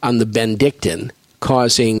testimony on the Bendictin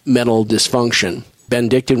causing mental dysfunction.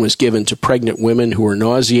 Bendictin was given to pregnant women who were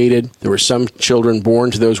nauseated. There were some children born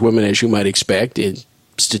to those women, as you might expect.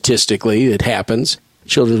 Statistically, it happens.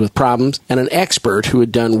 Children with problems. And an expert who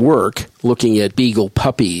had done work looking at beagle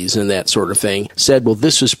puppies and that sort of thing said, well,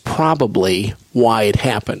 this is probably why it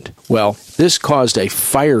happened. Well, this caused a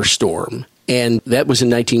firestorm, and that was in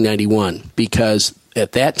 1991 because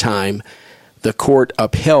at that time, the court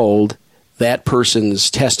upheld that person's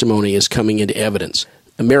testimony as coming into evidence.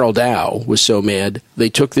 Merrill Dow was so mad, they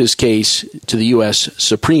took this case to the U.S.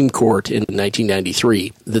 Supreme Court in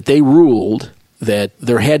 1993 that they ruled that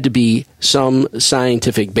there had to be some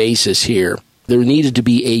scientific basis here. There needed to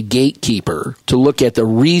be a gatekeeper to look at the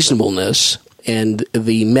reasonableness and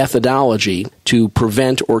the methodology to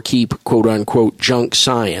prevent or keep, quote-unquote, junk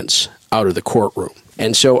science out of the courtroom.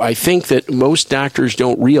 And so I think that most doctors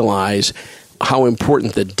don't realize how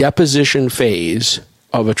important the deposition phase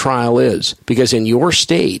of a trial is, because in your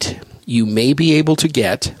state, you may be able to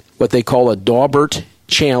get what they call a Daubert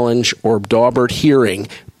challenge or Daubert hearing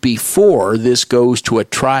before this goes to a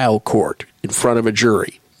trial court in front of a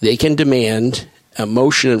jury. They can demand a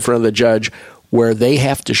motion in front of the judge where they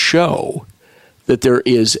have to show that there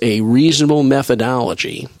is a reasonable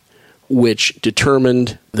methodology which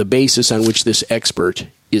determined the basis on which this expert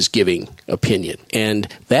is giving opinion. And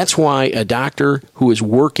that's why a doctor who is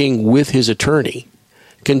working with his attorney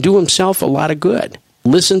can do himself a lot of good.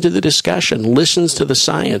 Listen to the discussion, listens to the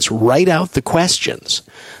science, write out the questions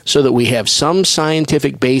so that we have some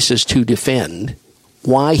scientific basis to defend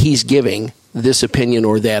why he's giving this opinion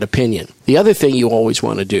or that opinion. The other thing you always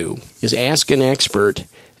want to do is ask an expert,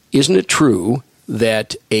 isn't it true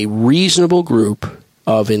that a reasonable group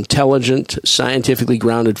of intelligent, scientifically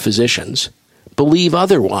grounded physicians believe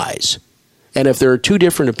otherwise? And if there are two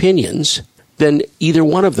different opinions, then either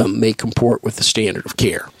one of them may comport with the standard of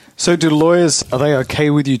care. So do lawyers, are they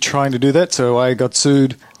okay with you trying to do that? So I got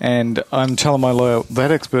sued and I'm telling my lawyer,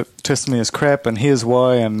 that expert testimony is crap and here's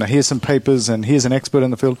why and here's some papers and here's an expert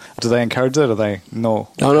in the field. Do they encourage that or they no?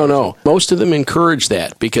 No. Most of them encourage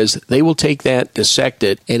that because they will take that, dissect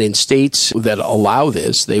it, and in states that allow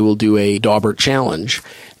this, they will do a Daubert challenge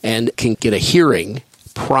and can get a hearing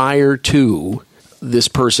prior to this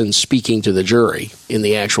person speaking to the jury in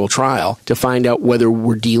the actual trial to find out whether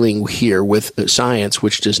we're dealing here with science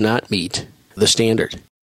which does not meet the standard.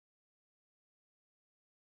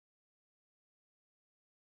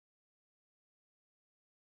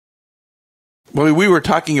 Well, we were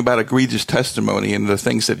talking about egregious testimony and the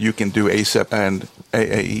things that you can do ASAP and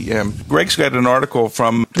AAEM. Greg's got an article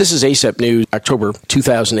from... This is ASAP News, October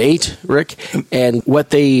 2008, Rick, and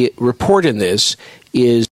what they report in this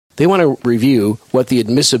is they want to review what the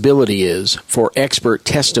admissibility is for expert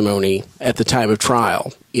testimony at the time of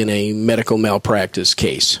trial in a medical malpractice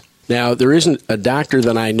case. Now, there isn't a doctor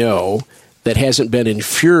that I know that hasn't been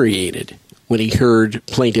infuriated when he heard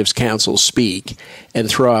plaintiff's counsel speak and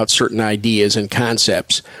throw out certain ideas and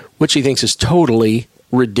concepts, which he thinks is totally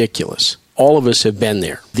ridiculous. All of us have been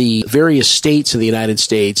there. The various states of the United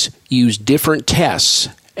States use different tests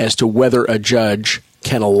as to whether a judge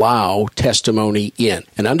can allow testimony in.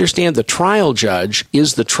 And understand the trial judge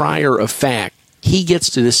is the trier of fact. He gets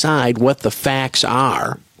to decide what the facts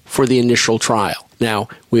are for the initial trial. Now,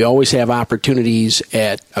 we always have opportunities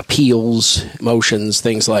at appeals, motions,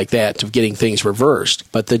 things like that, of getting things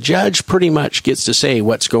reversed. But the judge pretty much gets to say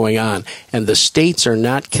what's going on, and the states are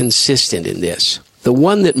not consistent in this. The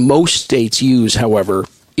one that most states use, however,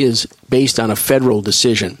 is based on a federal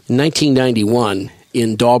decision. In 1991,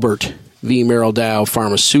 in Daubert v. Merrill Dow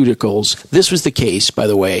Pharmaceuticals, this was the case, by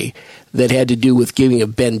the way, that had to do with giving a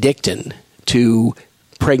Benedictine to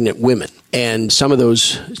pregnant women. And some of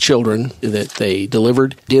those children that they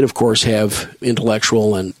delivered did, of course, have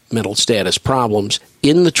intellectual and mental status problems.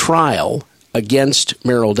 In the trial against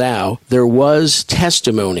Merrill Dow, there was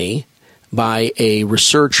testimony by a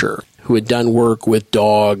researcher who had done work with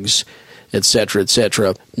dogs, etc.,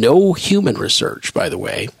 etc. No human research, by the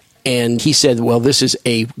way. And he said, well, this is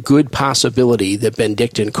a good possibility that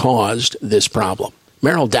Benedictine caused this problem.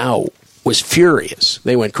 Merrill Dow was furious.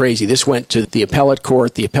 They went crazy. This went to the appellate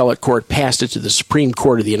court. The appellate court passed it to the Supreme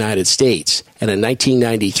Court of the United States. And in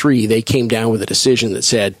 1993, they came down with a decision that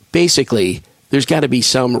said, basically, there's got to be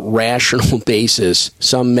some rational basis,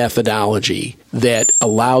 some methodology that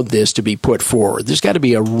allowed this to be put forward. There's got to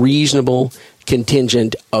be a reasonable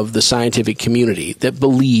contingent of the scientific community that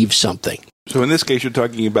believes something. So in this case, you're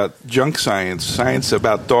talking about junk science, science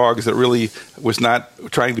about dogs that really was not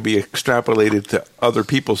trying to be extrapolated to other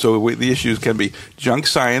people. So the issues can be junk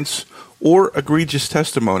science or egregious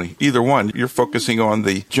testimony. Either one. You're focusing on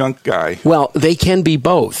the junk guy. Well, they can be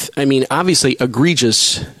both. I mean, obviously,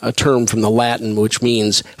 egregious, a term from the Latin, which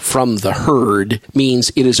means from the herd,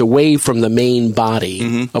 means it is away from the main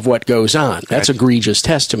body of what goes on. That's egregious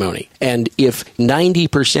testimony. And if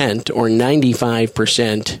 90% or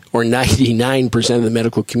 95% or 99% of the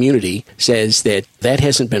medical community says that that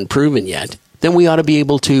hasn't been proven yet, then we ought to be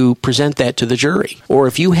able to present that to the jury. Or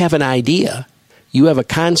if you have an idea, you have a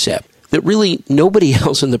concept that really nobody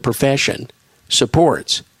else in the profession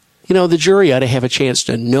supports, you know, the jury ought to have a chance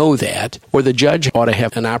to know that, or the judge ought to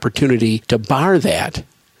have an opportunity to bar that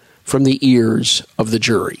from the ears of the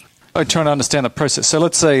jury. I'm trying to understand the process. So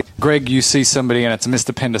let's say, Greg, you see somebody and it's missed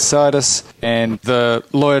appendicitis, and the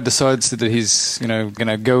lawyer decides that he's, going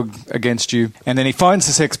to go against you. And then he finds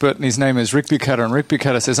this expert, and his name is Rick Buchater. And Rick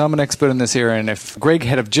Buchater says, I'm an expert in this area, and if Greg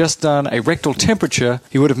had have just done a rectal temperature,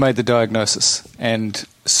 he would have made the diagnosis. And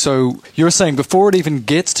so you're saying before it even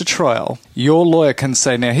gets to trial, your lawyer can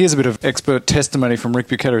say, now here's a bit of expert testimony from Rick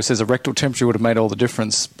Buchater who says a rectal temperature would have made all the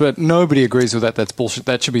difference, but nobody agrees with that. That's bullshit.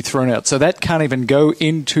 That should be thrown out. So that can't even go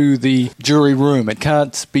into the jury room. It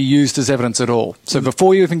can't be used as evidence at all. So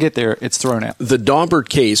before you even get there, it's thrown out. The Daubert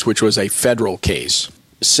case, which was a federal case,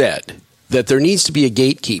 said that there needs to be a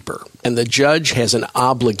gatekeeper, and the judge has an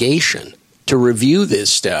obligation to review this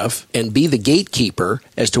stuff and be the gatekeeper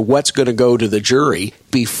as to what's going to go to the jury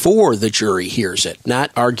before the jury hears it,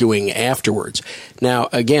 not arguing afterwards. Now,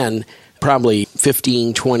 again, probably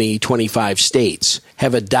 15, 20, 25 states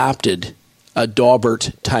have adopted a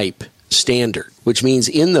Daubert-type standard, which means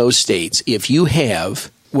in those states, if you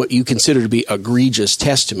have what you consider to be egregious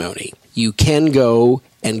testimony, you can go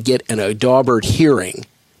and get a Daubert hearing,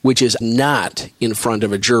 which is not in front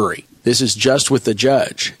of a jury. This is just with the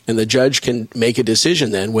judge, and the judge can make a decision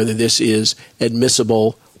then whether this is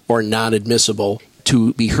admissible or non-admissible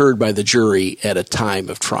to be heard by the jury at a time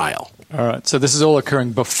of trial. All right, so this is all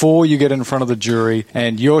occurring before you get in front of the jury,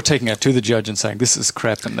 and you're taking it to the judge and saying, this is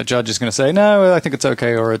crap, and the judge is going to say, no, I think it's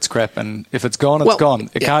okay, or it's crap, and if it's gone, it's gone.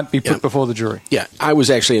 It can't be put before the jury. Yeah, I was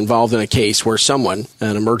actually involved in a case where someone,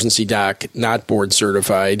 an emergency doc, not board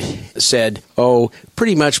certified, said,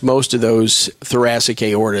 pretty much most of those thoracic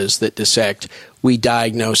aortas that dissect, we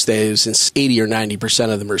diagnose those, and 80 or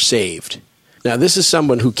 90% of them are saved. Now, this is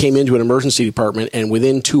someone who came into an emergency department and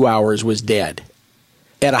within 2 hours was dead.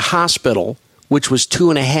 At a hospital, which was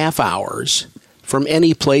 2.5 hours from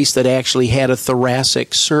any place that actually had a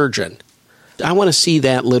thoracic surgeon. I want to see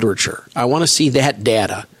that literature. I want to see that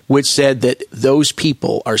data, which said that those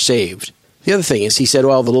people are saved. The other thing is, he said,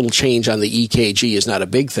 well, the little change on the EKG is not a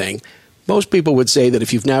big thing. Most people would say that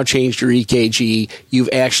if you've now changed your EKG, you've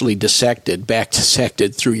actually back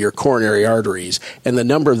dissected through your coronary arteries, and the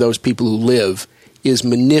number of those people who live is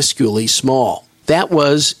minusculely small. That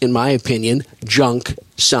was, in my opinion, junk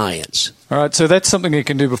science. All right, so that's something you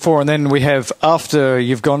can do before, and then we have, after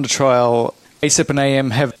you've gone to trial, ACEP and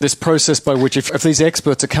AM have this process by which if these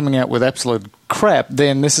experts are coming out with absolute crap,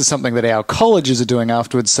 then this is something that our colleges are doing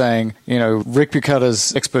afterwards, saying, Rick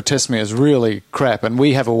Bucata's expert testimony is really crap, and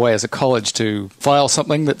we have a way as a college to file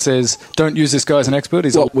something that says, don't use this guy as an expert.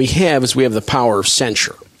 What we have is we have the power of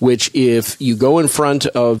censure, which if you go in front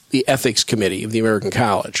of the ethics committee of the American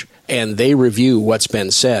College and they review what's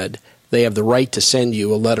been said, they have the right to send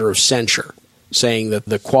you a letter of censure saying that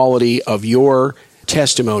the quality of your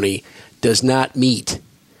testimony does not meet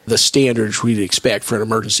the standards we'd expect for an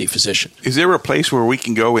emergency physician. Is there a place where we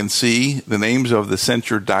can go and see the names of the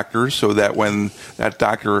censured doctors so that when that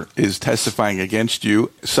doctor is testifying against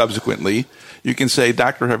you subsequently, you can say,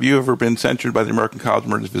 Doctor, have you ever been censured by the American College of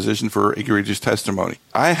Emergency Physicians for egregious testimony?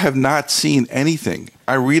 I have not seen anything.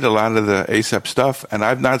 I read a lot of the ACEP stuff, and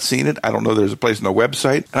I've not seen it. I don't know there's a place on the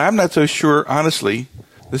website. And I'm not so sure, honestly,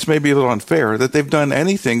 this may be a little unfair, that they've done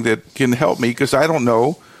anything that can help me because I don't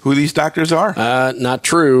know who these doctors are. Not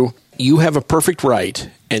true. You have a perfect right,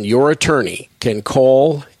 and your attorney can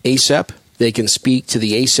call ACEP. They can speak to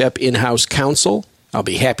the ACEP in-house counsel. I'll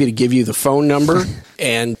be happy to give you the phone number,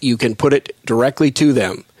 and you can put it directly to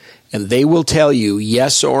them. And they will tell you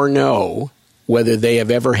yes or no whether they have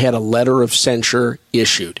ever had a letter of censure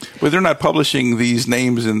issued. But they're not publishing these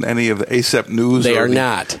names in any of the ACEP news. They are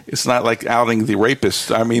not. It's not like outing the rapists,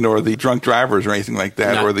 or the drunk drivers or anything like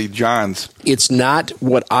that, or the Johns. It's not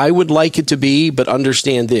what I would like it to be, but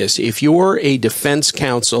understand this. If you're a defense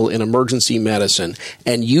counsel in emergency medicine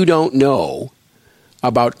and you don't know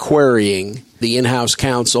about querying the in-house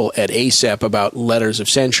counsel at ACEP about letters of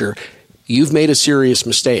censure, you've made a serious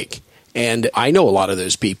mistake. And I know a lot of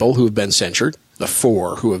those people who have been censured, the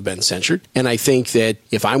 4 who have been censured. And I think that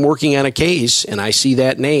if I'm working on a case and I see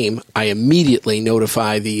that name, I immediately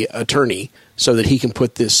notify the attorney so that he can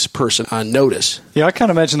put this person on notice. Yeah, I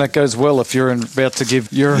can't imagine that goes well if you're about to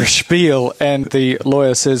give your spiel and the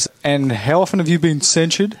lawyer says, and how often have you been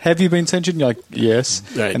censured? Have you been censured? And you're like, yes.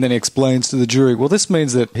 Right. And then he explains to the jury, well, this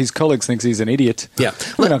means that his colleagues thinks he's an idiot. Yeah.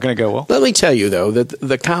 We're not going to go well. Let me tell you, though, that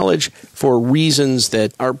the college, for reasons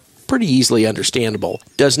that are pretty easily understandable,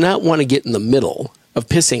 does not want to get in the middle of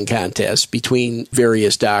pissing contests between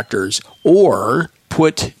various doctors or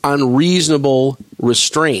put unreasonable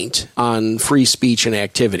restraint on free speech and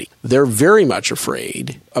activity. They're very much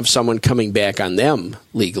afraid of someone coming back on them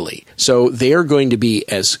legally. So they're going to be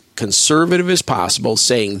as conservative as possible,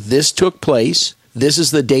 saying this took place, this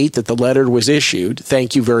is the date that the letter was issued,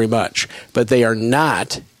 thank you very much. But they are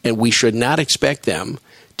not, and we should not expect them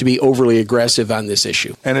to be overly aggressive on this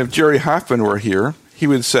issue. And if Jerry Hoffman were here, he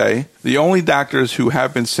would say the only doctors who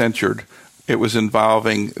have been censured, it was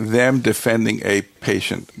involving them defending a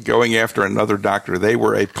patient, going after another doctor. They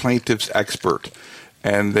were a plaintiff's expert.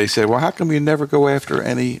 And they said, well, how come you never go after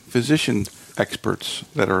any physician experts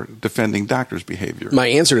that are defending doctors' behavior? My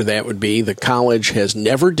answer to that would be the college has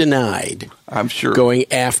never denied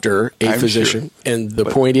going after a physician. Sure. And the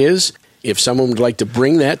point is, if someone would like to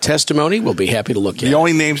bring that testimony, we'll be happy to look at it. The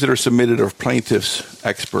only names that are submitted are plaintiffs'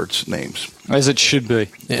 experts' names. As it should be.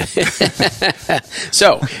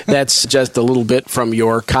 So, that's just a little bit from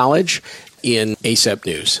your college in ACEP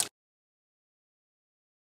News.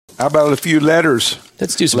 How about a few letters?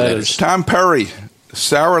 Let's do some letters. Tom Perry,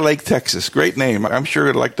 Sour Lake, Texas. Great name. I'm sure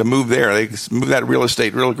he'd like to move there. They move that real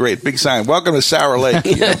estate real great. Big sign. Welcome to Sour Lake.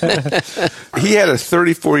 He had a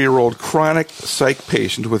 34-year-old chronic psych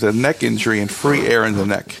patient with a neck injury and free air in the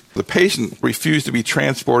neck. The patient refused to be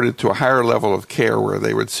transported to a higher level of care where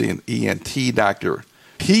they would see an ENT doctor.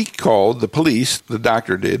 He called the police, the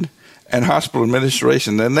doctor did, and hospital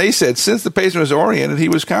administration, and they said since the patient was oriented, he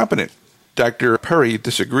was competent. Dr. Perry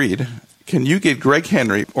disagreed, can you get Greg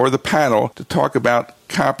Henry or the panel to talk about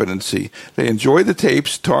competency? They enjoy the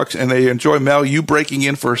tapes, talks, and they enjoy, Mel, you breaking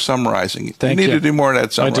in for summarizing. Thank you need you. to do more of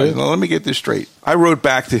that summarizing. I do. Now, let me get this straight. I wrote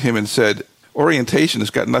back to him and said, orientation has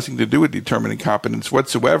got nothing to do with determining competence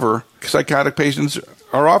whatsoever. Psychotic patients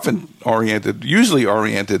are often oriented, usually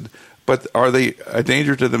oriented, but are they a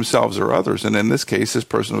danger to themselves or others? And in this case, this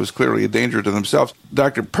person was clearly a danger to themselves.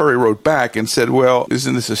 Dr. Perry wrote back and said, well,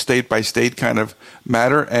 isn't this a state-by-state kind of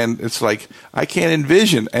matter? And it's like, I can't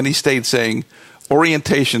envision any state saying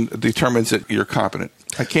orientation determines that you're competent.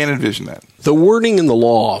 I can't envision that. The wording in the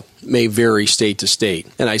law may vary state to state,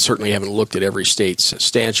 and I certainly haven't looked at every state's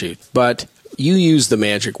statute, but you use the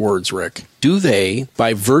magic words, Rick. Do they,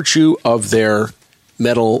 by virtue of their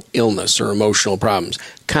mental illness or emotional problems,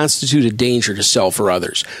 constitute a danger to self or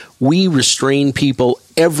others? We restrain people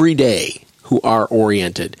every day who are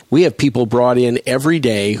oriented. We have people brought in every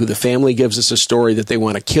day who the family gives us a story that they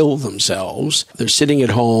want to kill themselves. They're sitting at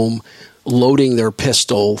home, loading their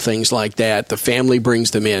pistol, things like that. The family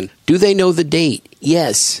brings them in. Do they know the date?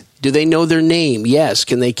 Yes. Do they know their name? Yes.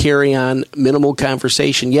 Can they carry on minimal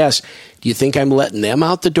conversation? Yes. Do you think I'm letting them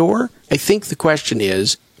out the door? I think the question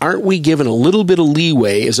is, aren't we given a little bit of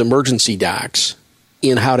leeway as emergency docs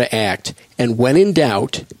in how to act? And when in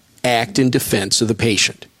doubt, act in defense of the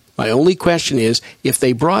patient. My only question is, if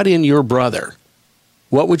they brought in your brother,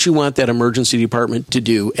 what would you want that emergency department to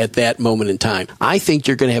do at that moment in time? I think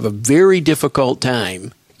you're going to have a very difficult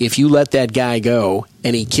time if you let that guy go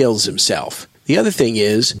and he kills himself. The other thing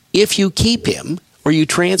is, if you keep him or you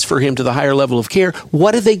transfer him to the higher level of care,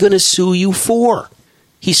 what are they going to sue you for?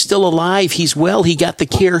 He's still alive. He's well. He got the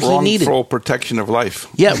care he needed. Wrongful protection of life.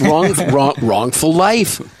 Yeah, wrongful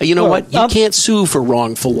life. You know what? You can't sue for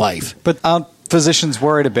wrongful life. But aren't physicians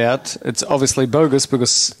worried about, it's obviously bogus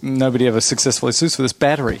because nobody ever successfully sues for this,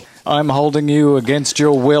 battery? I'm holding you against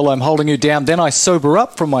your will. I'm holding you down. Then I sober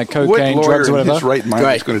up from my cocaine, drugs, or whatever. What lawyer in his right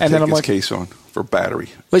mind is going to and take then his case on for battery?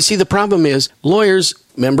 But see, the problem is lawyers,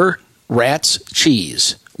 remember, rats,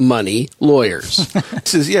 cheese. Money, lawyers.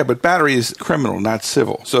 Says, yeah, but battery is criminal, not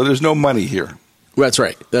civil. So there's no money here. That's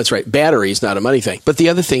right. That's right. Battery is not a money thing. But the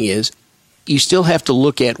other thing is, you still have to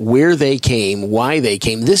look at where they came, why they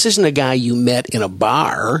came. This isn't a guy you met in a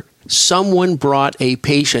bar. Someone brought a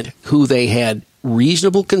patient who they had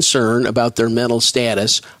reasonable concern about their mental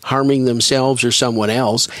status, harming themselves or someone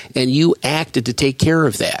else, and you acted to take care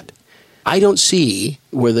of that. I don't see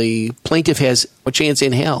where the plaintiff has a chance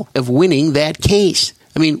in hell of winning that case.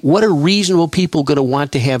 I mean, what are reasonable people going to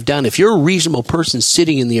want to have done? If you're a reasonable person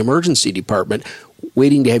sitting in the emergency department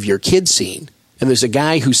waiting to have your kid seen, and there's a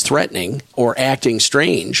guy who's threatening or acting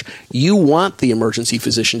strange, you want the emergency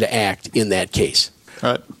physician to act in that case.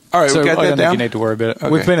 All right, so we got I that don't down? think you need to worry about it. Okay.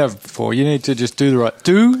 We've been over before. You need to just do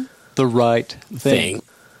the right thing.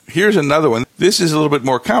 Here's another one. This is a little bit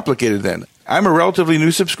more complicated then. I'm a relatively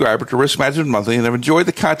new subscriber to Risk Management Monthly, and I've enjoyed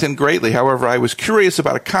the content greatly. However, I was curious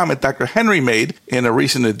about a comment Dr. Henry made in a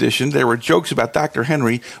recent edition. There were jokes about Dr.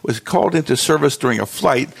 Henry was called into service during a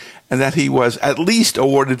flight and that he was at least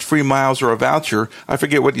awarded free miles or a voucher. I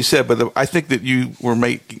forget what you said, but I think that you were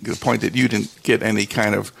making the point that you didn't get any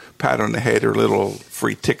kind of pat on the head or little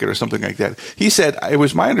free ticket or something like that. He said, it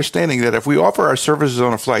was my understanding that if we offer our services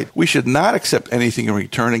on a flight, we should not accept anything in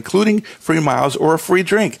return, including free miles or a free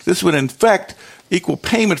drink. This would, in fact, equal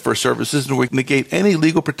payment for services and would negate any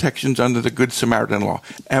legal protections under the Good Samaritan law.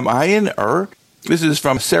 Am I in error? This is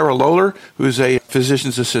from Sarah Lohler, who's a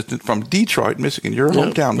physician's assistant from Detroit, Michigan. Your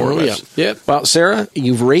hometown, more or less. Yeah. Well, Sarah,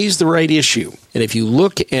 you've raised the right issue. And if you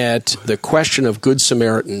look at the question of Good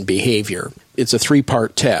Samaritan behavior, it's a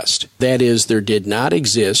three-part test. That is, there did not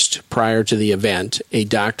exist prior to the event a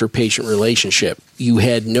doctor-patient relationship. You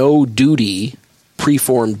had no duty,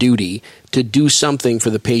 preformed duty, to do something for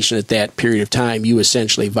the patient at that period of time. You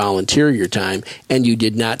essentially volunteer your time, and you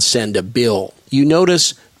did not send a bill. You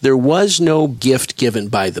notice there was no gift given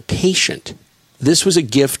by the patient. This was a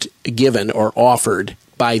gift given or offered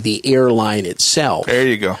by the airline itself. There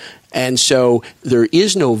you go. And so there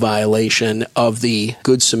is no violation of the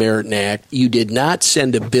Good Samaritan Act. You did not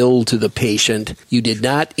send a bill to the patient. You did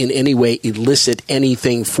not in any way elicit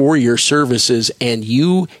anything for your services, and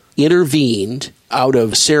you intervened out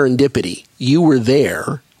of serendipity. You were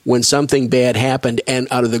there when something bad happened and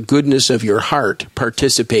out of the goodness of your heart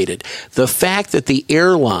participated. The fact that the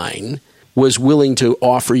airline was willing to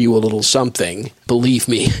offer you a little something, believe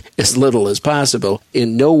me, as little as possible,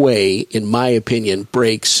 in no way, in my opinion,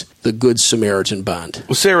 breaks the Good Samaritan bond.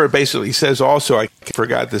 Well, Sarah basically says also, I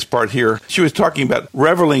forgot this part here, she was talking about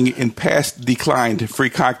reveling in past declined free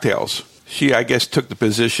cocktails. She, I guess, took the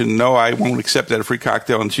position, no, I won't accept that free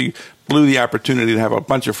cocktail, and she blew the opportunity to have a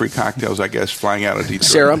bunch of free cocktails, I guess, flying out of Detroit.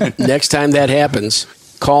 Sarah, next time that happens,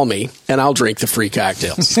 call me, and I'll drink the free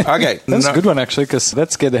cocktails. Okay. That's a good one, actually, because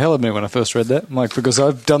that scared the hell out of me when I first read that. Like, because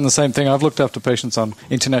I've done the same thing. I've looked after patients on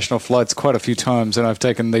international flights quite a few times, and I've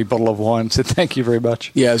taken the bottle of wine and said, thank you very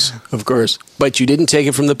much. Yes, of course. But you didn't take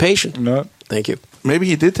it from the patient. No. Thank you. Maybe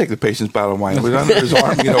he did take the patient's bottle of wine. It was under his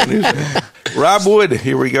arm. Rob Wood,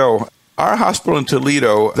 here we go. Our hospital in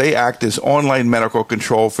Toledo, they act as online medical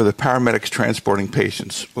control for the paramedics transporting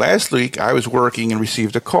patients. Last week, I was working and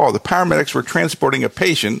received a call. The paramedics were transporting a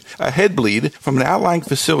patient, a head bleed, from an outlying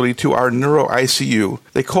facility to our neuro ICU.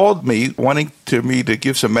 They called me wanting me to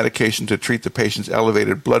give some medication to treat the patient's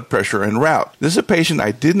elevated blood pressure en route. This is a patient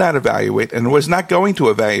I did not evaluate and was not going to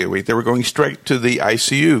evaluate. They were going straight to the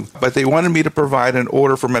ICU, but they wanted me to provide an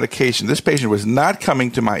order for medication. This patient was not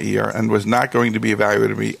coming to my ER and was not going to be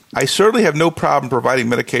evaluated by me. I certainly have no problem providing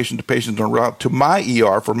medication to patients en route to my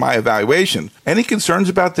ER for my evaluation. Any concerns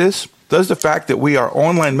about this? Does the fact that we are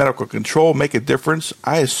online medical control make a difference?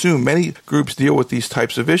 I assume many groups deal with these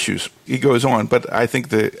types of issues. He goes on, but I think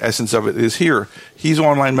the essence of it is here. He's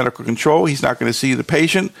online medical control. He's not going to see the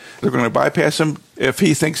patient. They're going to bypass him. If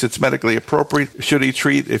he thinks it's medically appropriate, should he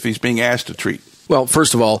treat if he's being asked to treat? Well,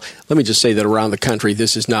 first of all, let me just say that around the country,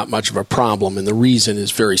 this is not much of a problem, and the reason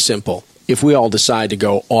is very simple. If we all decide to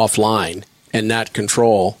go offline and not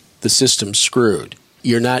control, the system's screwed.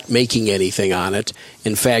 You're not making anything on it.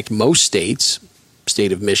 In fact, most states,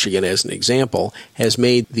 state of Michigan as an example, has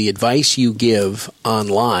made the advice you give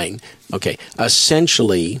online,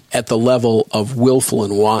 essentially at the level of willful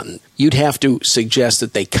and wanton. You'd have to suggest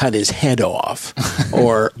that they cut his head off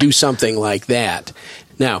or do something like that.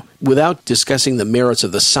 Now, without discussing the merits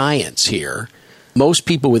of the science here, most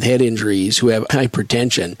people with head injuries who have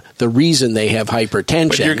hypertension, the reason they have hypertension...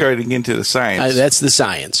 But you're going into the science. That's the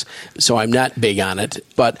science. So I'm not big on it.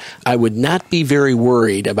 But I would not be very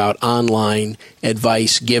worried about online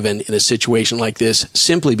advice given in a situation like this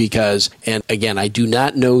simply because, and again, I do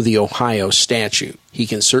not know the Ohio statute. He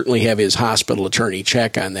can certainly have his hospital attorney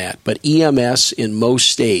check on that. But EMS in most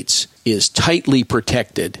states is tightly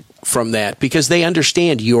protected from that because they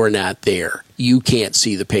understand you're not there. You can't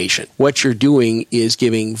see the patient. What you're doing is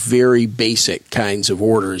giving very basic kinds of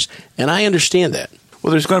orders, and I understand that.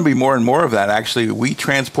 Well, there's going to be more and more of that. Actually, we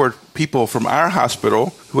transport people from our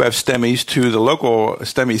hospital who have STEMIs to the local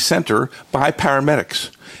STEMI center by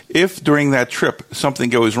paramedics. If during that trip something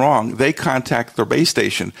goes wrong, they contact their base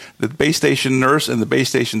station. The base station nurse and the base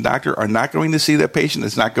station doctor are not going to see that patient.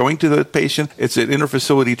 It's not going to the patient. It's an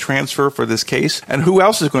interfacility transfer for this case. And who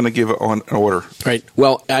else is going to give an order? Right.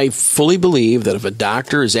 Well, I fully believe that if a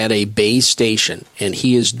doctor is at a base station and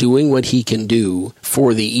he is doing what he can do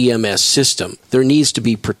for the EMS system, there needs to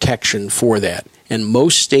be protection for that. And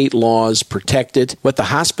most state laws protect it. What the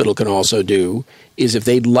hospital can also do is if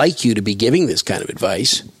they'd like you to be giving this kind of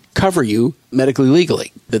advice, cover you medically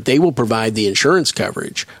legally, that they will provide the insurance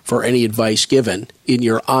coverage for any advice given in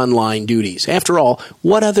your online duties. After all,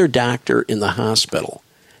 what other doctor in the hospital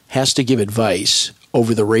has to give advice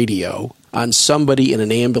over the radio on somebody in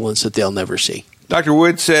an ambulance that they'll never see? Dr.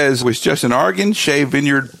 Wood says, was just in Oregon, Shea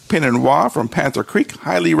Vineyard Pinot Noir from Panther Creek.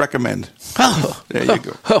 Highly recommend. Oh, there you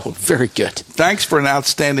go. Oh, very good. Thanks for an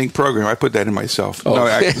outstanding program. I put that in myself. Oh. No,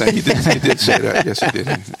 he did say that. Yes, he did.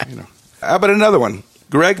 How about another one?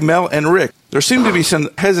 Greg, Mel, and Rick. There seemed to be some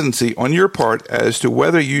hesitancy on your part as to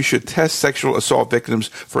whether you should test sexual assault victims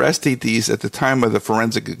for STDs at the time of the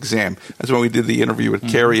forensic exam. That's when we did the interview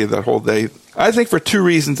with Carrie the whole day. I think for two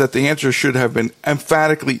reasons that the answer should have been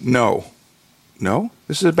emphatically no. No?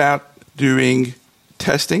 This is about doing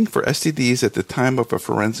testing for STDs at the time of a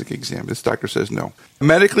forensic exam. This doctor says no.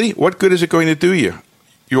 Medically, what good is it going to do you?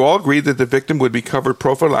 You all agreed that the victim would be covered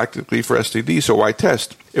prophylactically for STDs, so why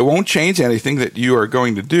test? It won't change anything that you are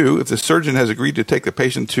going to do. If the surgeon has agreed to take the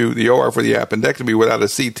patient to the OR for the appendectomy without a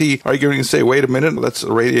CT, are you going to say, wait a minute, let's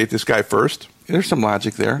irradiate this guy first? There's some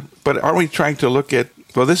logic there. But aren't we trying to look at,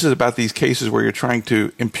 well, this is about these cases where you're trying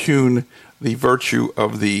to impugn the virtue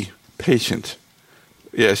of the patient.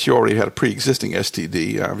 Yes, you already had a pre-existing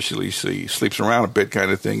STD. Obviously, she sleeps around a bit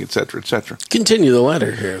kind of thing, et cetera, et cetera. Continue the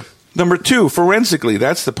letter here. Number two, forensically,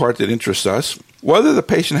 that's the part that interests us. Whether the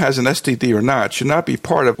patient has an STD or not should not be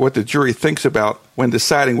part of what the jury thinks about when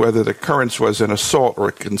deciding whether the occurrence was an assault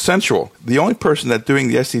or consensual. The only person that doing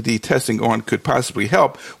the STD testing on could possibly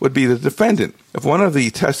help would be the defendant. If one of the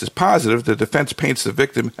tests is positive, the defense paints the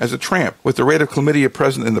victim as a tramp. With the rate of chlamydia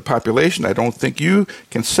present in the population, I don't think you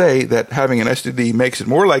can say that having an STD makes it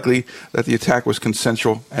more likely that the attack was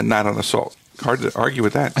consensual and not an assault. Hard to argue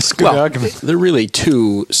with that. That's a good argument. There are really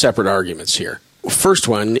two separate arguments here. First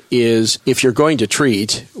one is, if you're going to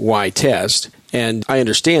treat, why test? And I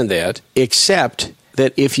understand that, except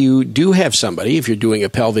that if you do have somebody, if you're doing a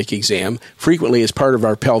pelvic exam, frequently as part of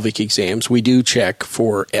our pelvic exams, we do check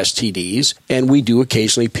for STDs, and we do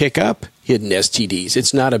occasionally pick up hidden STDs.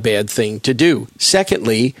 It's not a bad thing to do.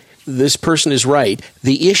 Secondly, this person is right.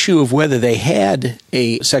 The issue of whether they had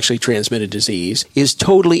a sexually transmitted disease is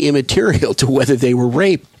totally immaterial to whether they were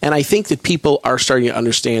raped. And I think that people are starting to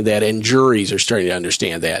understand that, and juries are starting to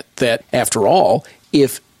understand that after all,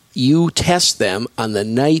 if you test them on the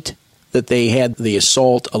night that they had the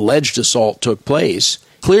alleged assault took place,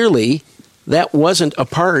 clearly that wasn't a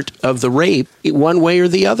part of the rape one way or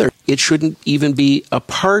the other. It shouldn't even be a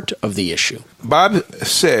part of the issue. Bob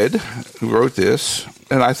said, who wrote this,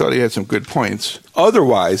 and I thought he had some good points,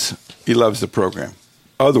 otherwise, he loves the program.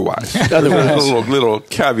 Otherwise. There's a little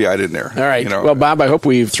caveat in there. All right. Well, Bob, I hope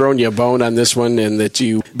we've thrown you a bone on this one and that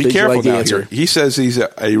you be careful like the now answer. He says he's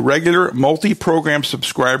a regular multi-program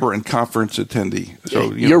subscriber and conference attendee.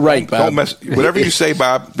 So you're right, Bob. Don't mess. Whatever you say,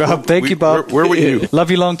 Bob. Bob, thank you, Bob. Where were you?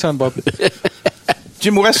 Love you long time, Bob.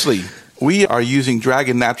 Jim Wesley. We are using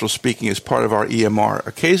Dragon Natural Speaking as part of our EMR.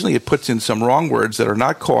 Occasionally, it puts in some wrong words that are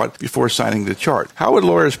not caught before signing the chart. How would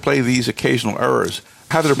lawyers play these occasional errors?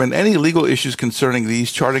 Have there been any legal issues concerning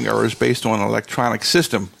these charting errors based on an electronic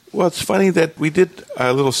system? Well, it's funny that we did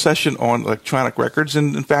a little session on electronic records,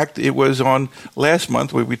 and in fact, it was on last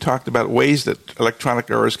month where we talked about ways that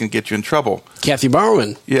electronic errors can get you in trouble. Kathy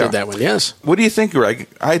Barwin did that one, yes. What do you think, Greg?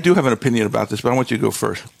 I do have an opinion about this, but I want you to go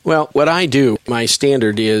first. Well, what I do, my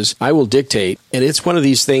standard is I will dictate, and it's one of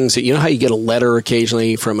these things that, you know how you get a letter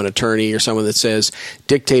occasionally from an attorney or someone that says,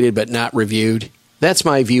 dictated but not reviewed? That's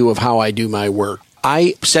my view of how I do my work.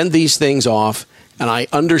 I send these things off, and I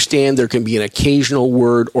understand there can be an occasional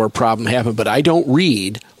word or problem happen, but I don't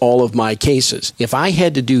read all of my cases. If I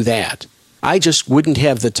had to do that, I just wouldn't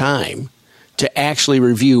have the time to actually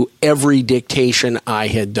review every dictation I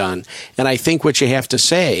had done. And I think what you have to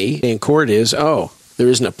say in court is, there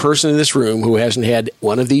isn't a person in this room who hasn't had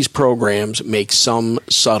one of these programs make some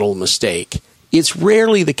subtle mistake. It's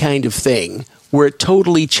rarely the kind of thing where it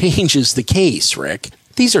totally changes the case, Rick.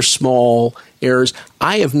 These are small errors.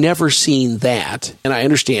 I have never seen that, and I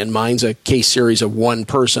understand mine's a case series of one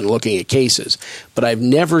person looking at cases, but I've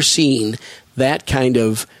never seen that kind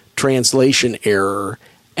of translation error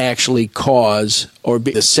actually cause or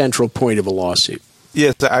be the central point of a lawsuit.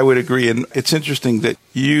 Yes, I would agree. And it's interesting that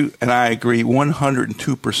you and I agree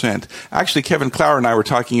 102%. Actually, Kevin Clower and I were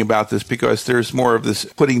talking about this because there's more of this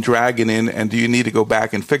putting Dragon in, and do you need to go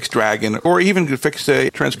back and fix Dragon, or even fix a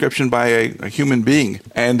transcription by a human being?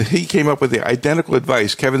 And he came up with the identical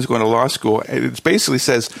advice. Kevin's going to law school. It basically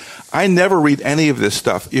says, I never read any of this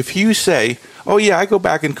stuff. If you say, oh, yeah, I go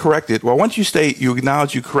back and correct it. Well, once you state you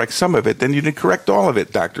acknowledge you correct some of it, then you didn't correct all of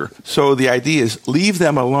it, doctor. So the idea is leave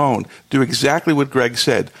them alone. Do exactly what Greg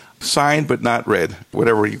said. Signed but not read,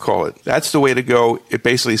 whatever you call it. That's the way to go. It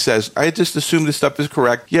basically says, I just assume this stuff is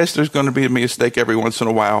correct. Yes, there's going to be a mistake every once in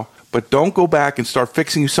a while, but don't go back and start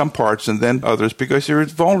fixing some parts and then others because you're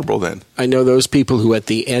vulnerable then. I know those people who at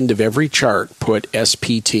the end of every chart put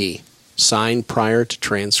SPT, signed prior to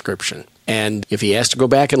transcription. And if he has to go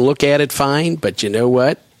back and look at it, fine. But you know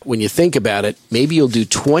what? When you think about it, maybe you'll do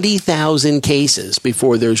 20,000 cases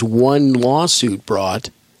before there's one lawsuit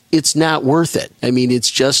brought. It's not worth it. I mean,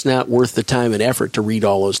 it's just not worth the time and effort to read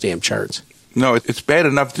all those damn charts. No, it's bad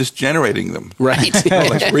enough just generating them. Right.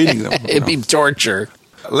 Like reading them. It'd be torture.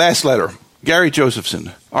 Last letter. Gary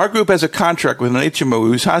Josephson. Our group has a contract with an HMO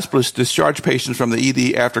whose hospitalists discharge patients from the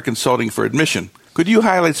ED after consulting for admission. Could you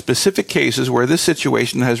highlight specific cases where this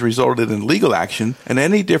situation has resulted in legal action and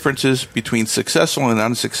any differences between successful and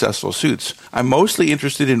unsuccessful suits? I'm mostly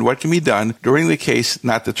interested in what can be done during the case,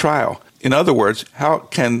 not the trial. In other words, how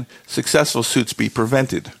can successful suits be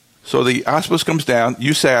prevented? So the hospitalist comes down.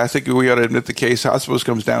 You say, I think we ought to admit the case. Hospitalist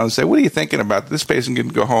comes down and say, what are you thinking about? This patient can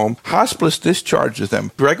go home. Hospitalist discharges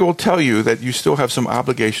them. Greg will tell you that you still have some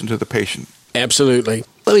obligation to the patient. Absolutely.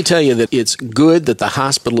 Let me tell you that it's good that the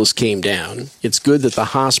hospitalist came down. It's good that the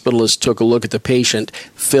hospitalist took a look at the patient,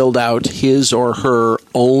 filled out his or her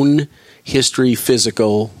own history,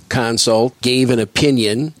 physical consult, gave an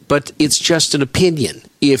opinion, but it's just an opinion.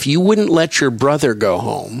 If you wouldn't let your brother go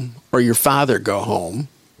home or your father go home,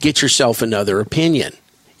 get yourself another opinion.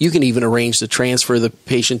 You can even arrange the transfer of the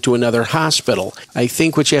patient to another hospital. I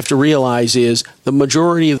think what you have to realize is the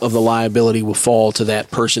majority of the liability will fall to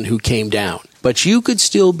that person who came down. But you could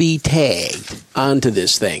still be tagged onto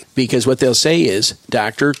this thing because what they'll say is,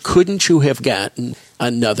 doctor, couldn't you have gotten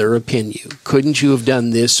another opinion? Couldn't you have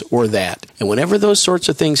done this or that? And whenever those sorts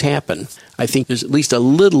of things happen, I think there's at least a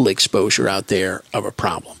little exposure out there of a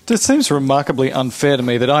problem. It seems remarkably unfair to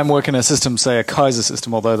me that I'm working a system, say a Kaiser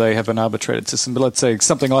system, although they have an arbitrated system, but let's say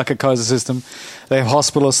something like a Kaiser system. They have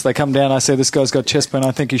hospitalists, they come down, I say, this guy's got chest pain,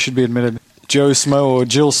 I think he should be admitted. Joe Smo or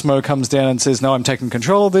Jill Smo comes down and says, no, I'm taking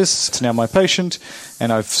control of this, it's now my patient,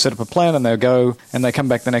 and I've set up a plan, and they'll go, and they come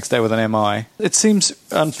back the next day with an MI. It seems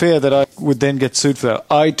unfair that I would then get sued for that.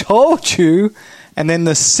 I told you, and then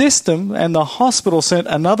the system and the hospital sent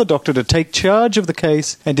another doctor to take charge of the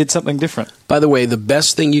case and did something different. By the way, the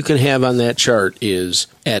best thing you can have on that chart is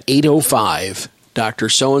at 8:05, Dr.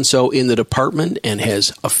 So-and-so in the department and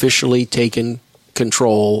has officially taken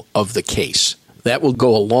control of the case. That will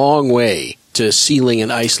go a long way to sealing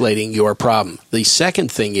and isolating your problem. The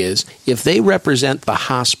second thing is, if they represent the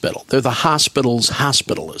hospital, they're the hospital's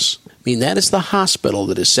hospitalists. I mean, that is the hospital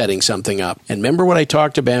that is setting something up. And remember what I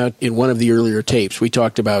talked about in one of the earlier tapes? We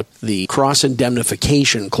talked about the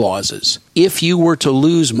cross-indemnification clauses. If you were to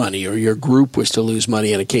lose money or your group was to lose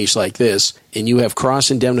money in a case like this, and you have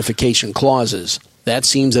cross-indemnification clauses, that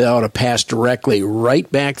seems that ought to pass directly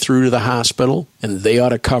right back through to the hospital, and they ought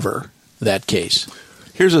to cover that case.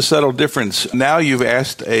 Here's a subtle difference. Now you've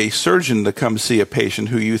asked a surgeon to come see a patient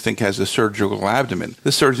who you think has a surgical abdomen.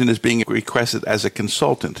 This surgeon is being requested as a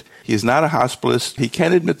consultant. He is not a hospitalist. He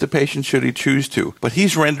can admit the patient should he choose to, but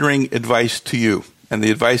he's rendering advice to you. And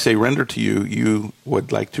the advice they render to you, you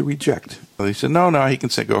would like to reject. Well, he said, no, he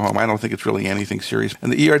can say go home. I don't think it's really anything serious.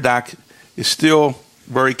 And the ER doc is still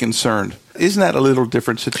very concerned. Isn't that a little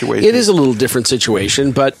different situation? It is a little different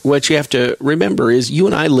situation, but what you have to remember is you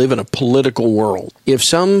and I live in a political world. If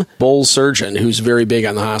some bold surgeon who's very big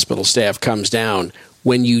on the hospital staff comes down,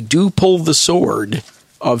 when you do pull the sword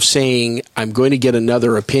of saying, I'm going to get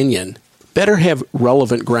another opinion, better have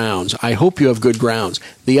relevant grounds. I hope you have good grounds.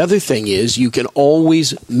 The other thing is you can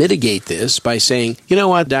always mitigate this by saying, you know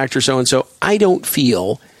what, Dr. So-and-so, I don't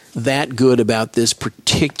feel that good about this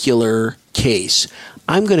particular case.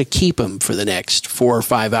 I'm going to keep them for the next 4 or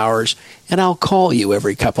 5 hours, and I'll call you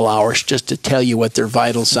every couple hours just to tell you what their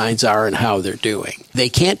vital signs are and how they're doing. They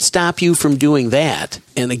can't stop you from doing that.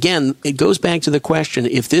 And again, it goes back to the question,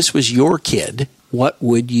 if this was your kid, what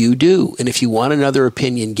would you do? And if you want another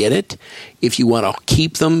opinion, get it. If you want to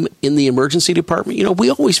keep them in the emergency department, we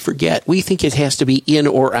always forget. We think it has to be in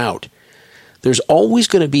or out. There's always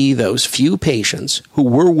going to be those few patients who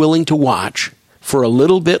we're willing to watch for a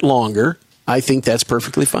little bit longer. I think that's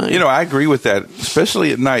perfectly fine. I agree with that,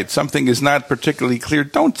 especially at night. Something is not particularly clear.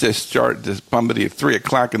 Don't discharge somebody at 3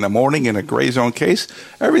 o'clock in the morning in a gray zone case.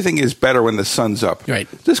 Everything is better when the sun's up. Right.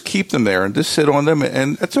 Just keep them there and just sit on them,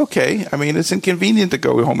 and that's okay. I mean, it's inconvenient to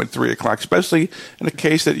go home at 3 o'clock, especially in a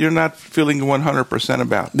case that you're not feeling 100%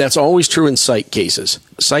 about. That's always true in sight cases.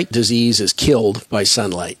 Sight disease is killed by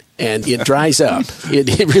sunlight. And it dries up.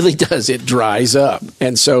 It really does. It dries up.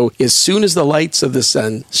 And so as soon as the lights of the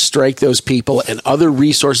sun strike those people and other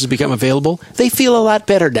resources become available, they feel a lot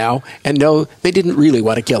better now and know they didn't really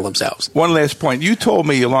want to kill themselves. One last point. You told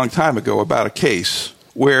me a long time ago about a case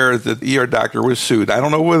where the ER doctor was sued. I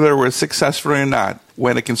don't know whether it was successful or not,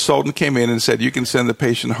 when a consultant came in and said you can send the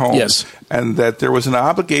patient home. Yes. And that there was an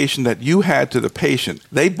obligation that you had to the patient.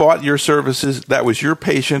 They bought your services, that was your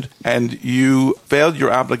patient, and you failed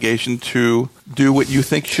your obligation to do what you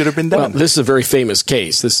think should have been done. Well, this is a very famous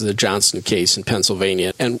case. This is the Johnson case in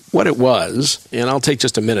Pennsylvania. And what it was, and I'll take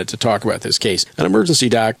just a minute to talk about this case, an emergency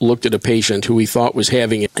doc looked at a patient who he thought was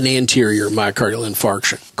having an anterior myocardial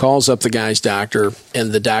infarction, calls up the guy's doctor,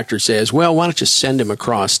 and the doctor says, well, why don't you send him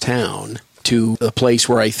across town to a place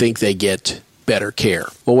where I think they get better care.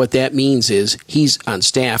 Well, what that means is he's on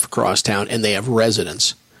staff across town and they have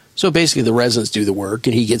residents. So basically the residents do the work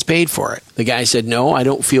and he gets paid for it. The guy said, no, I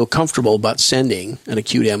don't feel comfortable about sending an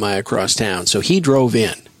acute MI across town. So he drove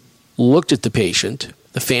in, looked at the patient.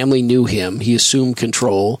 The family knew him. He assumed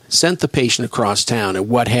control, sent the patient across town. And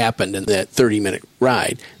what happened in that 30-minute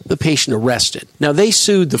ride? The patient arrested. Now, they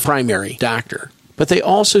sued the primary doctor, but they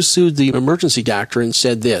also sued the emergency doctor and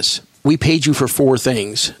said this. We paid you for 4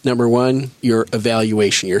 things. Number 1, your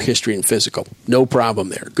evaluation, your history and physical. No problem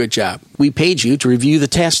there. Good job. We paid you to review the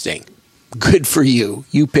testing. Good for you.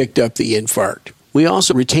 You picked up the infarct. We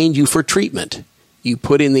also retained you for treatment. You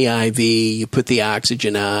put in the IV, you put the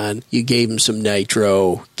oxygen on, you gave him some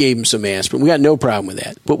nitro, gave him some aspirin. We got no problem with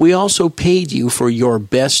that. But we also paid you for your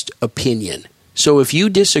best opinion. So if you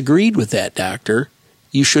disagreed with that doctor,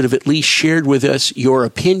 you should have at least shared with us your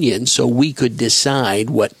opinion so we could decide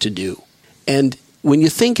what to do. And when you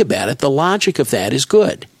think about it, the logic of that is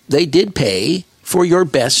good. They did pay for your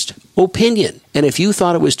best opinion. And if you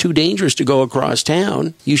thought it was too dangerous to go across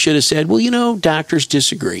town, you should have said, well, doctors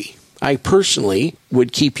disagree. I personally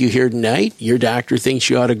would keep you here tonight. Your doctor thinks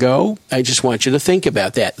you ought to go. I just want you to think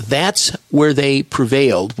about that. That's where they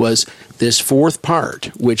prevailed, was this fourth part,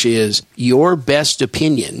 which is your best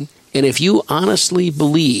opinion. And if you honestly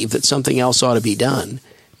believe that something else ought to be done,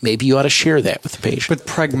 maybe you ought to share that with the patient. But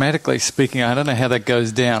pragmatically speaking, I don't know how that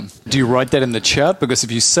goes down. Do you write that in the chart? Because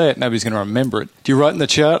if you say it, nobody's going to remember it. Do you write in the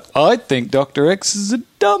chart, I think Dr. X is a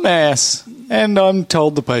dumbass, and I'm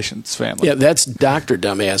told the patient's family. Yeah, that's Dr.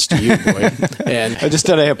 Dumbass to you, boy. And I just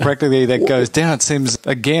don't know how practically that goes down. It seems,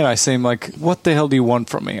 again, I seem like, what the hell do you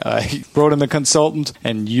want from me? I brought in the consultant,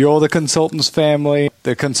 and you're the consultant's family.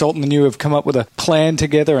 The consultant and you have come up with a plan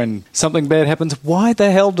together, and something bad happens. Why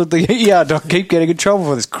the hell did the ER doc keep getting in trouble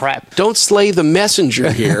for this crap? Don't slay the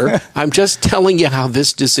messenger here. I'm just telling you how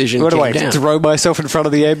this decision What do came I down. throw myself in front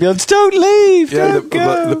of the ambulance? Don't leave! Yeah, Don't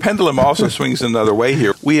go! the pendulum also swings another way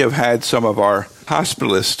here. We have had some of our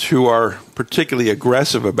hospitalists who are particularly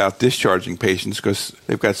aggressive about discharging patients because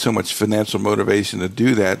they've got so much financial motivation to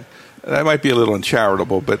do that. That might be a little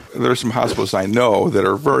uncharitable, but there are some hospitals I know that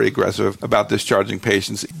are very aggressive about discharging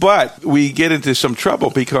patients. But we get into some trouble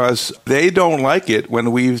because they don't like it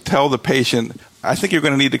when we tell the patient, I think you're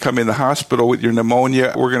going to need to come in the hospital with your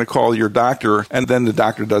pneumonia. We're going to call your doctor, and then the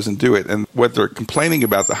doctor doesn't do it. And what they're complaining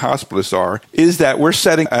about, the hospitalists is that we're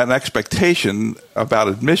setting an expectation about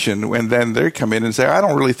admission when then they come in and say, I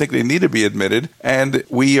don't really think they need to be admitted. And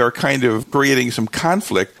we are kind of creating some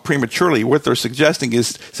conflict prematurely. What they're suggesting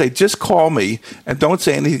is say, just call me and don't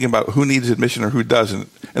say anything about who needs admission or who doesn't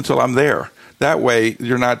until I'm there. That way,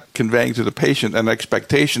 you're not conveying to the patient an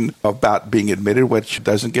expectation about being admitted, which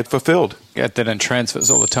doesn't get fulfilled. Get that in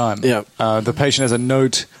transfers all the time. Yeah. The patient has a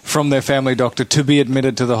note from their family doctor to be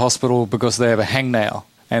admitted to the hospital because they have a hangnail.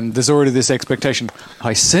 And there's already this expectation.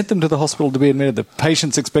 I sent them to the hospital to be admitted. The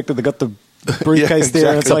patient's expected they got the briefcase Yeah,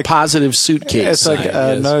 there. exactly. It's The like positive suitcase. it's like,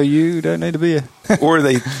 yes. no, you don't need to be here. Or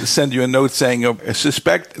they send you a note saying,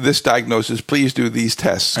 suspect this diagnosis, please do these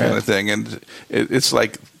tests, kind of thing. And it's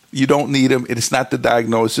like, you don't need them. It's not the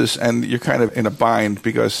diagnosis, and you're kind of in a bind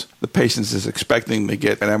because the patient is expecting to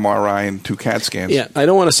get an MRI and 2 CAT scans. Yeah, I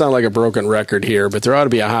don't want to sound like a broken record here, but there ought to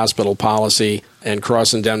be a hospital policy and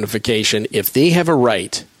cross-indemnification. If they have a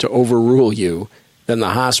right to overrule you, then the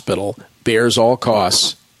hospital bears all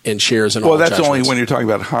costs and shares in all Well, that's judgments. only when you're talking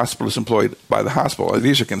about hospitalists employed by the hospital.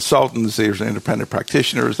 These are consultants, these are independent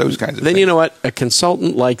practitioners, those kinds of Then things. you know what? A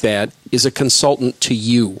consultant like that is a consultant to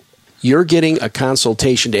you. You're getting a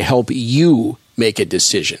consultation to help you make a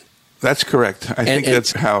decision. That's correct. I think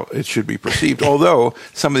that's how it should be perceived. Although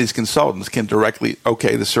some of these consultants can directly,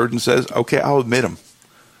 okay, the surgeon says, okay, I'll admit him.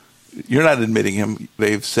 You're not admitting him.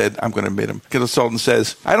 They've said, I'm going to admit him. The consultant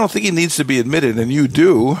says, I don't think he needs to be admitted, and you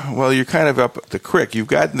do. Well, you're kind of up the creek. You've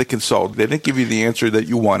gotten the consultant. They didn't give you the answer that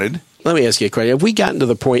you wanted. Let me ask you a question. Have we gotten to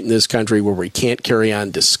the point in this country where we can't carry on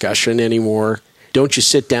discussion anymore? Don't you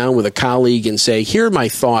sit down with a colleague and say, here are my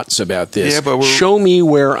thoughts about this. Yeah, but show me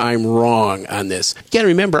where I'm wrong on this. You got to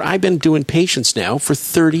remember, I've been doing patients now for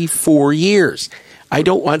 34 years. I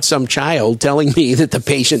don't want some child telling me that the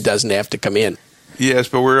patient doesn't have to come in. Yes,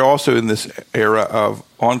 but we're also in this era of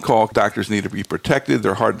on-call. Doctors need to be protected.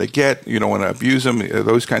 They're hard to get. You don't want to abuse them.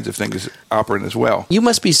 Those kinds of things operate as well. You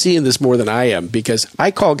must be seeing this more than I am because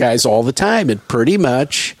I call guys all the time and pretty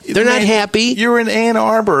much they're not happy. You're in Ann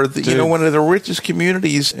Arbor, one of the richest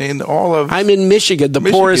communities in all of... I'm in Michigan, the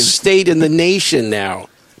poorest state in the nation now.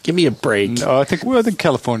 Give me a break. No, I think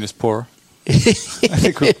California's poor. It's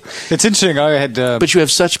interesting. I had... but you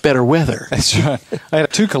have such better weather. That's right. I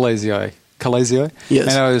had 2 chalazioi. Yes.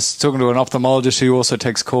 And I was talking to an ophthalmologist who also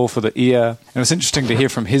takes call for the ER. And it was interesting to hear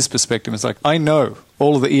from his perspective. It's like, I know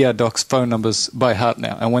all of the ER docs' phone numbers by heart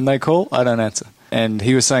now. And when they call, I don't answer. And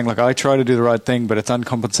he was saying, like, I try to do the right thing, but it's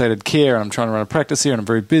uncompensated care. And I'm trying to run a practice here, and I'm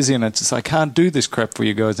very busy. And it's just, I can't do this crap for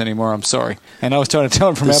you guys anymore. I'm sorry. And I was trying to tell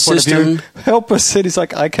him from our point of view, help us. And he's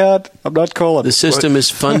like, I can't. I'm not calling. The system is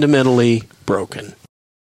fundamentally broken.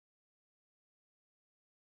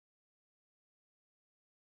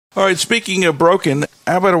 All right, speaking of broken,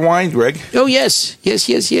 how about a wine, Greg? Oh, yes.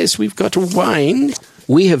 We've got wine.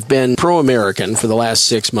 We have been pro-American for the last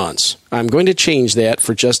 6 months. I'm going to change that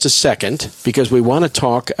for just a second because we want to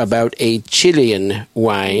talk about a Chilean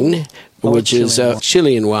wine, which is a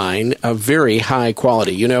Chilean wine of very high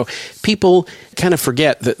quality. You know, people kind of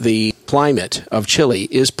forget that the climate of Chile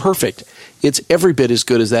is perfect. It's every bit as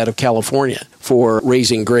good as that of California for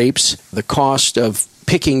raising grapes. The cost of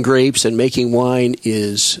picking grapes and making wine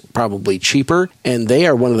is probably cheaper, and they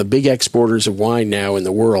are one of the big exporters of wine now in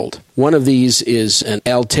the world. One of these is an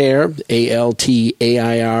Altair,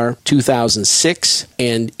 Altair 2006,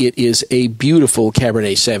 and it is a beautiful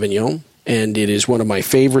Cabernet Sauvignon. And it is one of my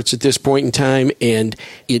favorites at this point in time, and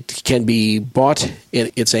it can be bought.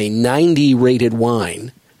 It's a 90 rated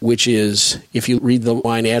wine, which is, if you read the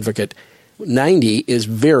Wine Advocate, 90 is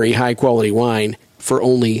very high quality wine for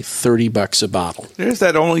only $30 a bottle. There's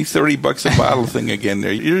that only $30 a bottle thing again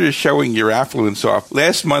there. You're just showing your affluence off.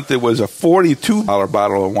 Last month it was a $42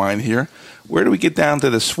 bottle of wine here. Where do we get down to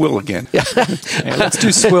the swill again? Yeah, let's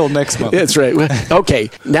do swill next month. That's right. Okay,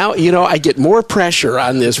 now, I get more pressure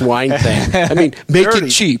on this wine thing. I mean, make it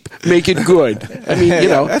cheap. Make it good. I mean,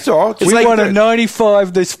 that's all. We want a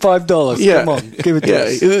 95, there's $5. Yeah. Come on, give it to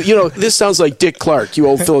us. This sounds like Dick Clark, you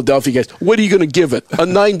old Philadelphia guys. What are you going to give it? A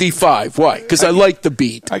 95. Why? Because I like the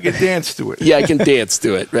beat. I can dance to it. Yeah, I can dance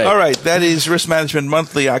to it. Right. All right, that is Risk Management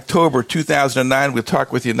Monthly, October 2009. We'll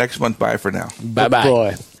talk with you next month. Bye for now. Bye-bye.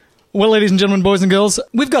 Bye. Well, ladies and gentlemen, boys and girls,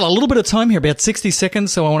 we've got a little bit of time here, about 60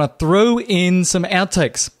 seconds, so I want to throw in some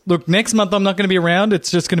outtakes. Look, next month I'm not going to be around. It's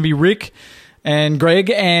just going to be Rick and Greg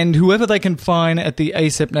and whoever they can find at the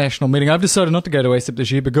ACEP National Meeting. I've decided not to go to ACEP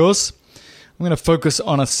this year because I'm going to focus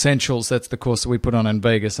on essentials. That's the course that we put on in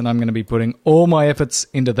Vegas, and I'm going to be putting all my efforts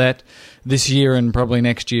into that this year and probably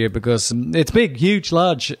next year because it's big, huge,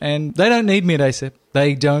 large, and they don't need me at ACEP.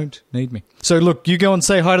 They don't need me. So look, you go and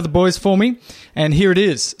say hi to the boys for me, and here it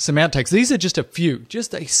is, some outtakes. These are just a few,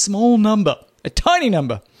 just a small number, a tiny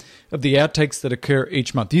number of the outtakes that occur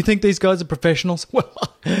each month. Do you think these guys are professionals? Well,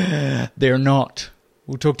 they're not.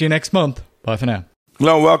 We'll talk to you next month. Bye for now.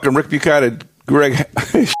 Hello, welcome. Rick Buchanan, Greg.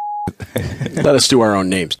 Let us do our own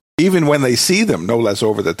names. Even when they see them, no less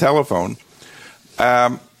over the telephone.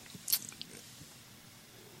 Lost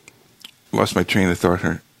my train of thought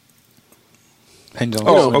here.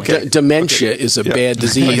 Oh, okay. Dementia is a bad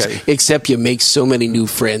disease, except you make so many new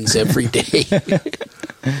friends every day.